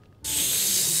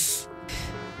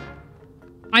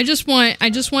 I just want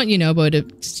Yunobo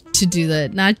to do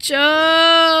that.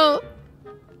 Nacho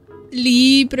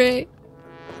Libre.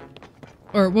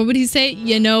 Or what would he say?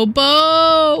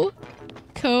 Yunobo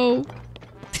Co.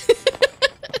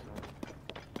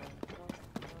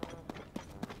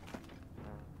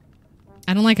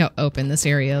 I don't like how open this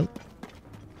area.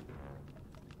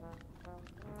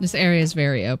 This area is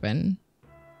very open.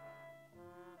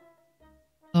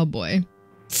 Oh boy.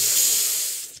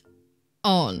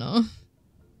 Oh no.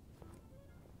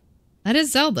 That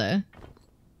is Zelda.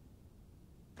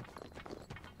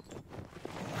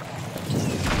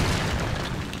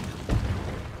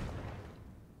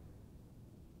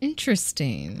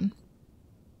 Interesting.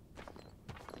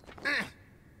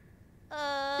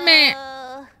 Meh.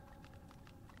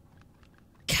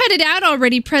 Cut it out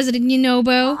already, President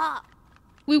Yunobo.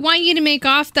 We want you to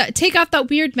take off that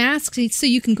weird mask so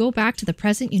you can go back to the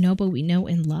President Yunobo we know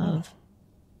and love.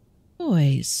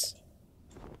 Boys.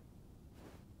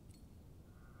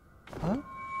 Huh?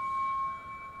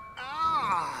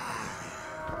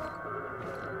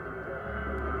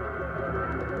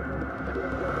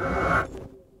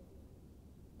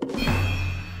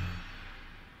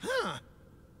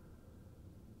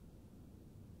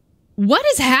 What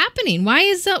is happening? Why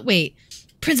is that? Wait.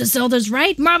 Princess Zelda's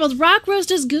right. Marbled rock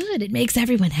roast is good. It makes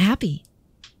everyone happy.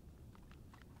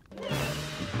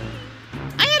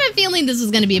 I had a feeling this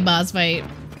was going to be a boss fight.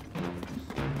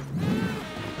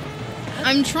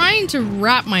 I'm trying to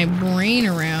wrap my brain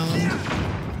around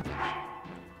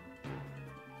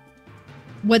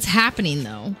what's happening,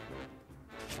 though.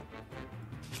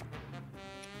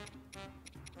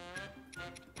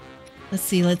 Let's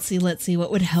see.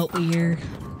 What would help here?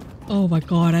 Oh my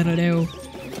god, I don't know.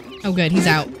 Oh good, he's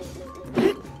out.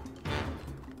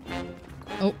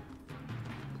 Oh.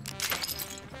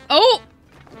 Oh!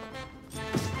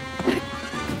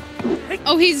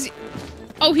 Oh, he's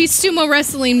sumo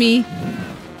wrestling me.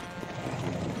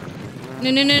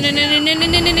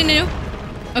 No.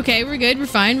 Okay, we're good, we're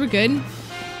fine, we're good.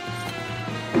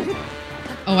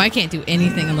 Oh, I can't do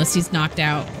anything unless he's knocked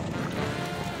out.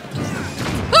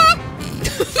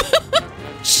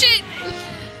 Shit!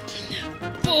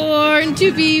 Born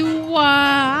to be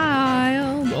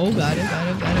wild. Oh god,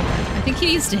 I think he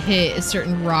needs to hit a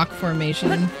certain rock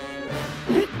formation.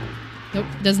 Nope,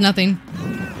 does nothing.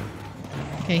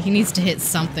 Okay, he needs to hit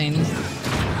something.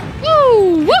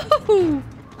 Woo! Woohoo!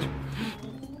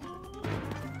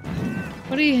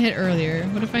 What did he hit earlier?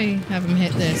 What if I have him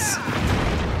hit this?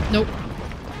 Nope.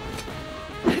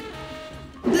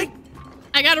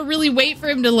 I gotta really wait for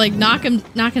him to like knock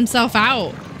himself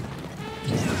out.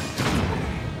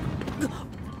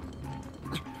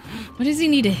 What does he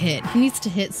need to hit? He needs to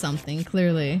hit something,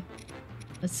 clearly.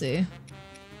 Let's see.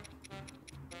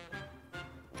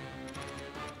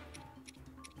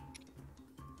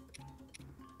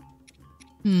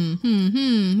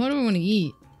 What do we want to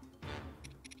eat?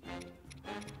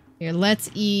 Here,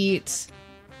 let's eat...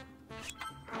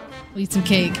 We'll eat some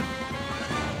cake.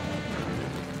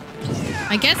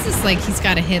 I guess it's like he's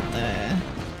gotta hit the...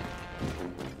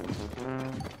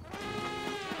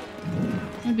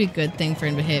 That'd be a good thing for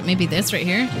him to hit. Maybe this right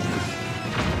here.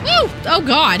 Woo! Oh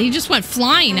god, he just went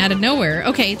flying out of nowhere.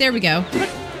 Okay, there we go.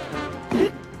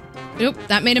 Nope,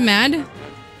 that made him mad.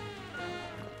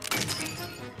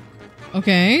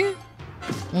 Okay.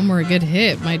 One more good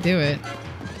hit might do it.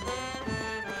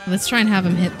 Let's try and have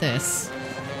him hit this.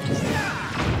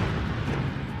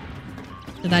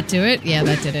 Did that do it? Yeah,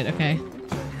 that did it. Okay.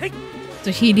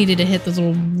 So he needed to hit those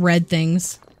little red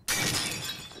things.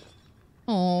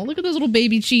 Oh, look at those little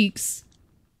baby cheeks.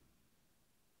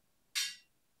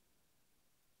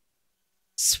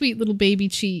 Sweet little baby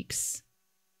cheeks.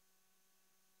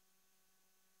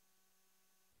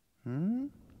 Hmm?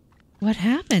 What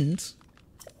happened?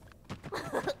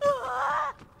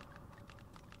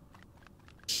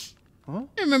 Huh?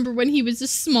 I remember when he was a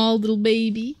small little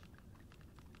baby.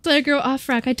 Girl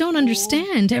Offrack, I don't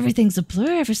understand. Everything's a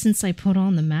blur ever since I put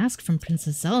on the mask from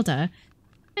Princess Zelda.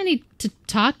 I need to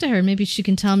talk to her. Maybe she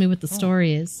can tell me what the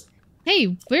story is.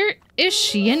 Hey, where is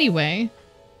she anyway?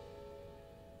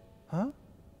 Huh?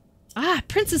 Ah,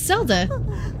 Princess Zelda.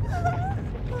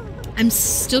 I'm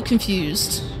still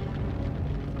confused.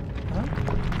 Huh?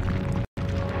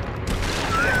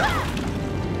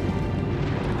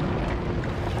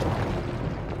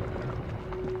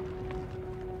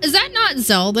 Is that not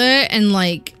Zelda and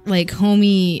like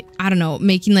homie, I don't know,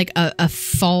 making like a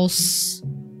false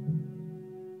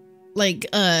like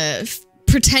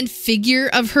pretend figure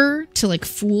of her to like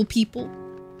fool people?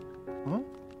 Huh?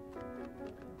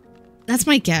 That's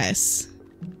my guess.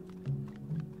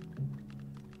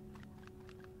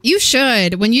 You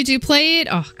should. When you do play it,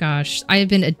 oh gosh, I have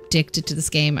been addicted to this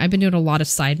game. I've been doing a lot of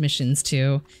side missions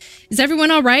too. Is everyone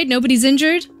all right? Nobody's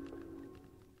injured?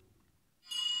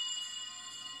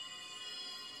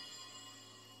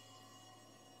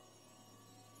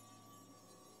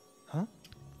 Huh?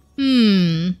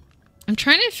 I'm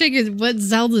trying to figure what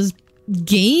Zelda's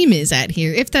game is at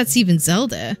here, if that's even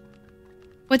Zelda.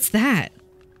 What's that?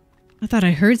 I thought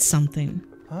I heard something.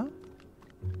 Huh?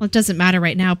 Well, it doesn't matter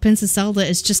right now. Princess Zelda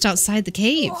is just outside the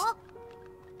cave.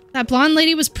 That blonde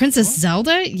lady was Princess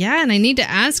Zelda? Yeah, and I need to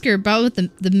ask her about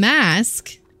the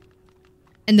mask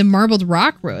and the marbled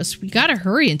rock roast. We gotta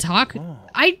hurry and talk.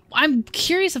 I'm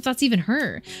curious if that's even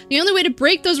her. The only way to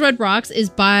break those red rocks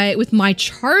is with my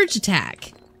charge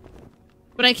attack.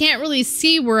 But I can't really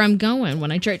see where I'm going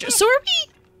when I charge. So are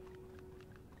we?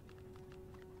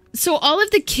 So all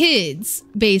of the kids,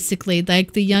 basically,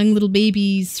 like the young little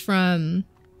babies from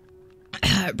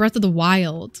Breath of the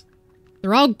Wild,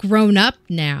 they're all grown up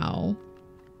now.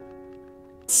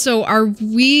 So are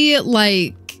we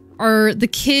are the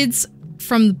kids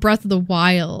from Breath of the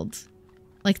Wild,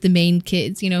 like the main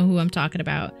kids, you know who I'm talking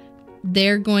about,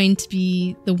 they're going to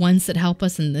be the ones that help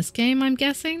us in this game, I'm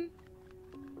guessing?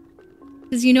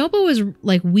 Because Yunobo was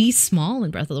like wee small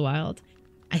in Breath of the Wild.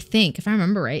 I think, if I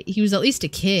remember right. He was at least a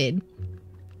kid.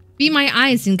 Be my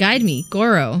eyes and guide me,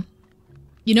 Goro.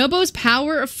 Yunobo's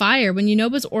power of fire. When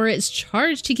Yunobo's aura is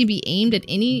charged, he can be aimed at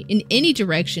in any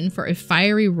direction for a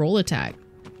fiery roll attack.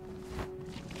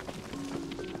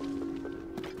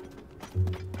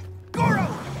 Goro!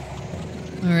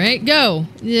 Alright, go.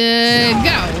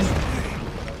 Go.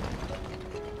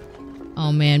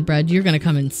 Oh man, Brad, you're gonna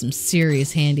come in some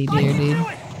serious handy here, dude.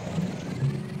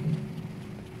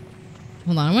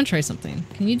 Hold on, I want to try something.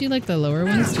 Can you do like the lower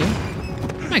ones too?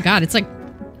 Oh my god, it's like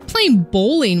playing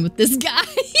bowling with this guy.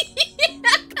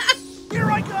 Here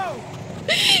I go!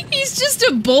 He's just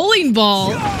a bowling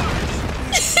ball.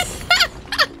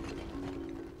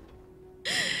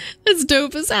 That's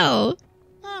dope as hell.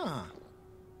 Huh.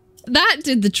 That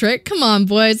did the trick. Come on,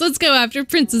 boys. Let's go after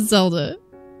Princess Zelda.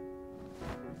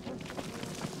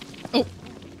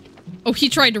 Oh, he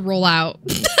tried to roll out.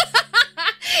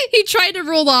 He tried to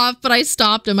roll off, but I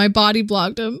stopped him. My body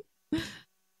blocked him.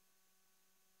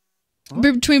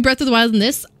 Between Breath of the Wild and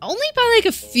this, only by like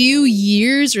a few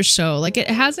years or so. Like, it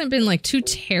hasn't been like too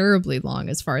terribly long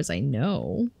as far as I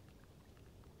know.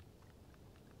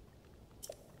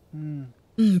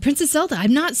 Princess Zelda,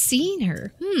 I've not seen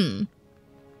her.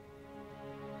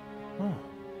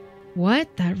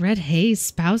 What? That red haze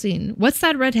spouting. What's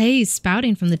that red haze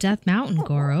spouting from the Death Mountain,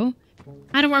 Goro?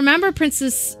 I don't remember,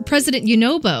 President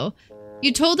Yunobo.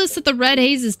 You told us that the red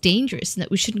haze is dangerous and that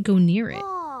we shouldn't go near it.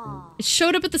 It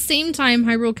showed up at the same time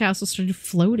Hyrule Castle started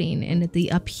floating and the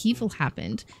upheaval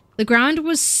happened. The ground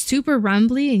was super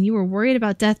rumbly and you were worried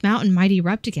about Death Mountain might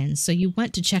erupt again, so you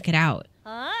went to check it out.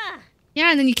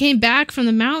 Yeah, and then you came back from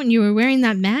the mountain, you were wearing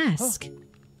that mask.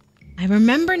 I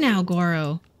remember now,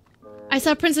 Goro. I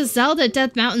saw Princess Zelda at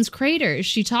Death Mountain's crater.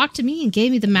 She talked to me and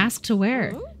gave me the mask to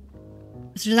wear.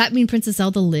 So does that mean Princess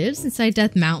Zelda lives inside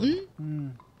Death Mountain?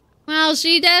 Well,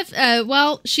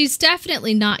 she's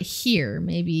definitely not here.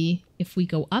 Maybe if we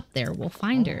go up there, we'll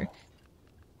find her.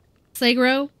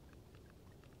 Slagro?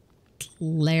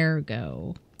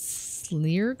 Slergo.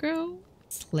 Slirgo?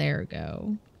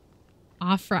 Slergo.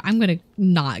 Afra, I'm gonna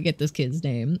not get this kid's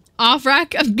name.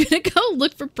 Afrak, I'm gonna go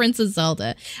look for Princess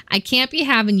Zelda. I can't be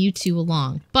having you two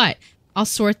along, but I'll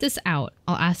sort this out.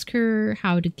 I'll ask her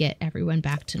how to get everyone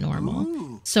back to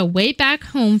normal. So way back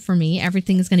home for me,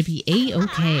 everything is gonna be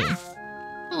A-okay.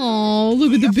 Oh,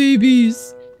 look at the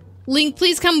babies. Link,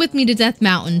 please come with me to Death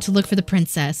Mountain to look for the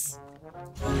princess.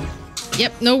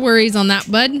 Yep, no worries on that,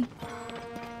 bud.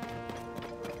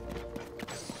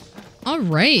 All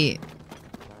right.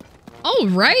 All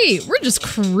right, we're just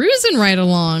cruising right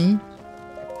along.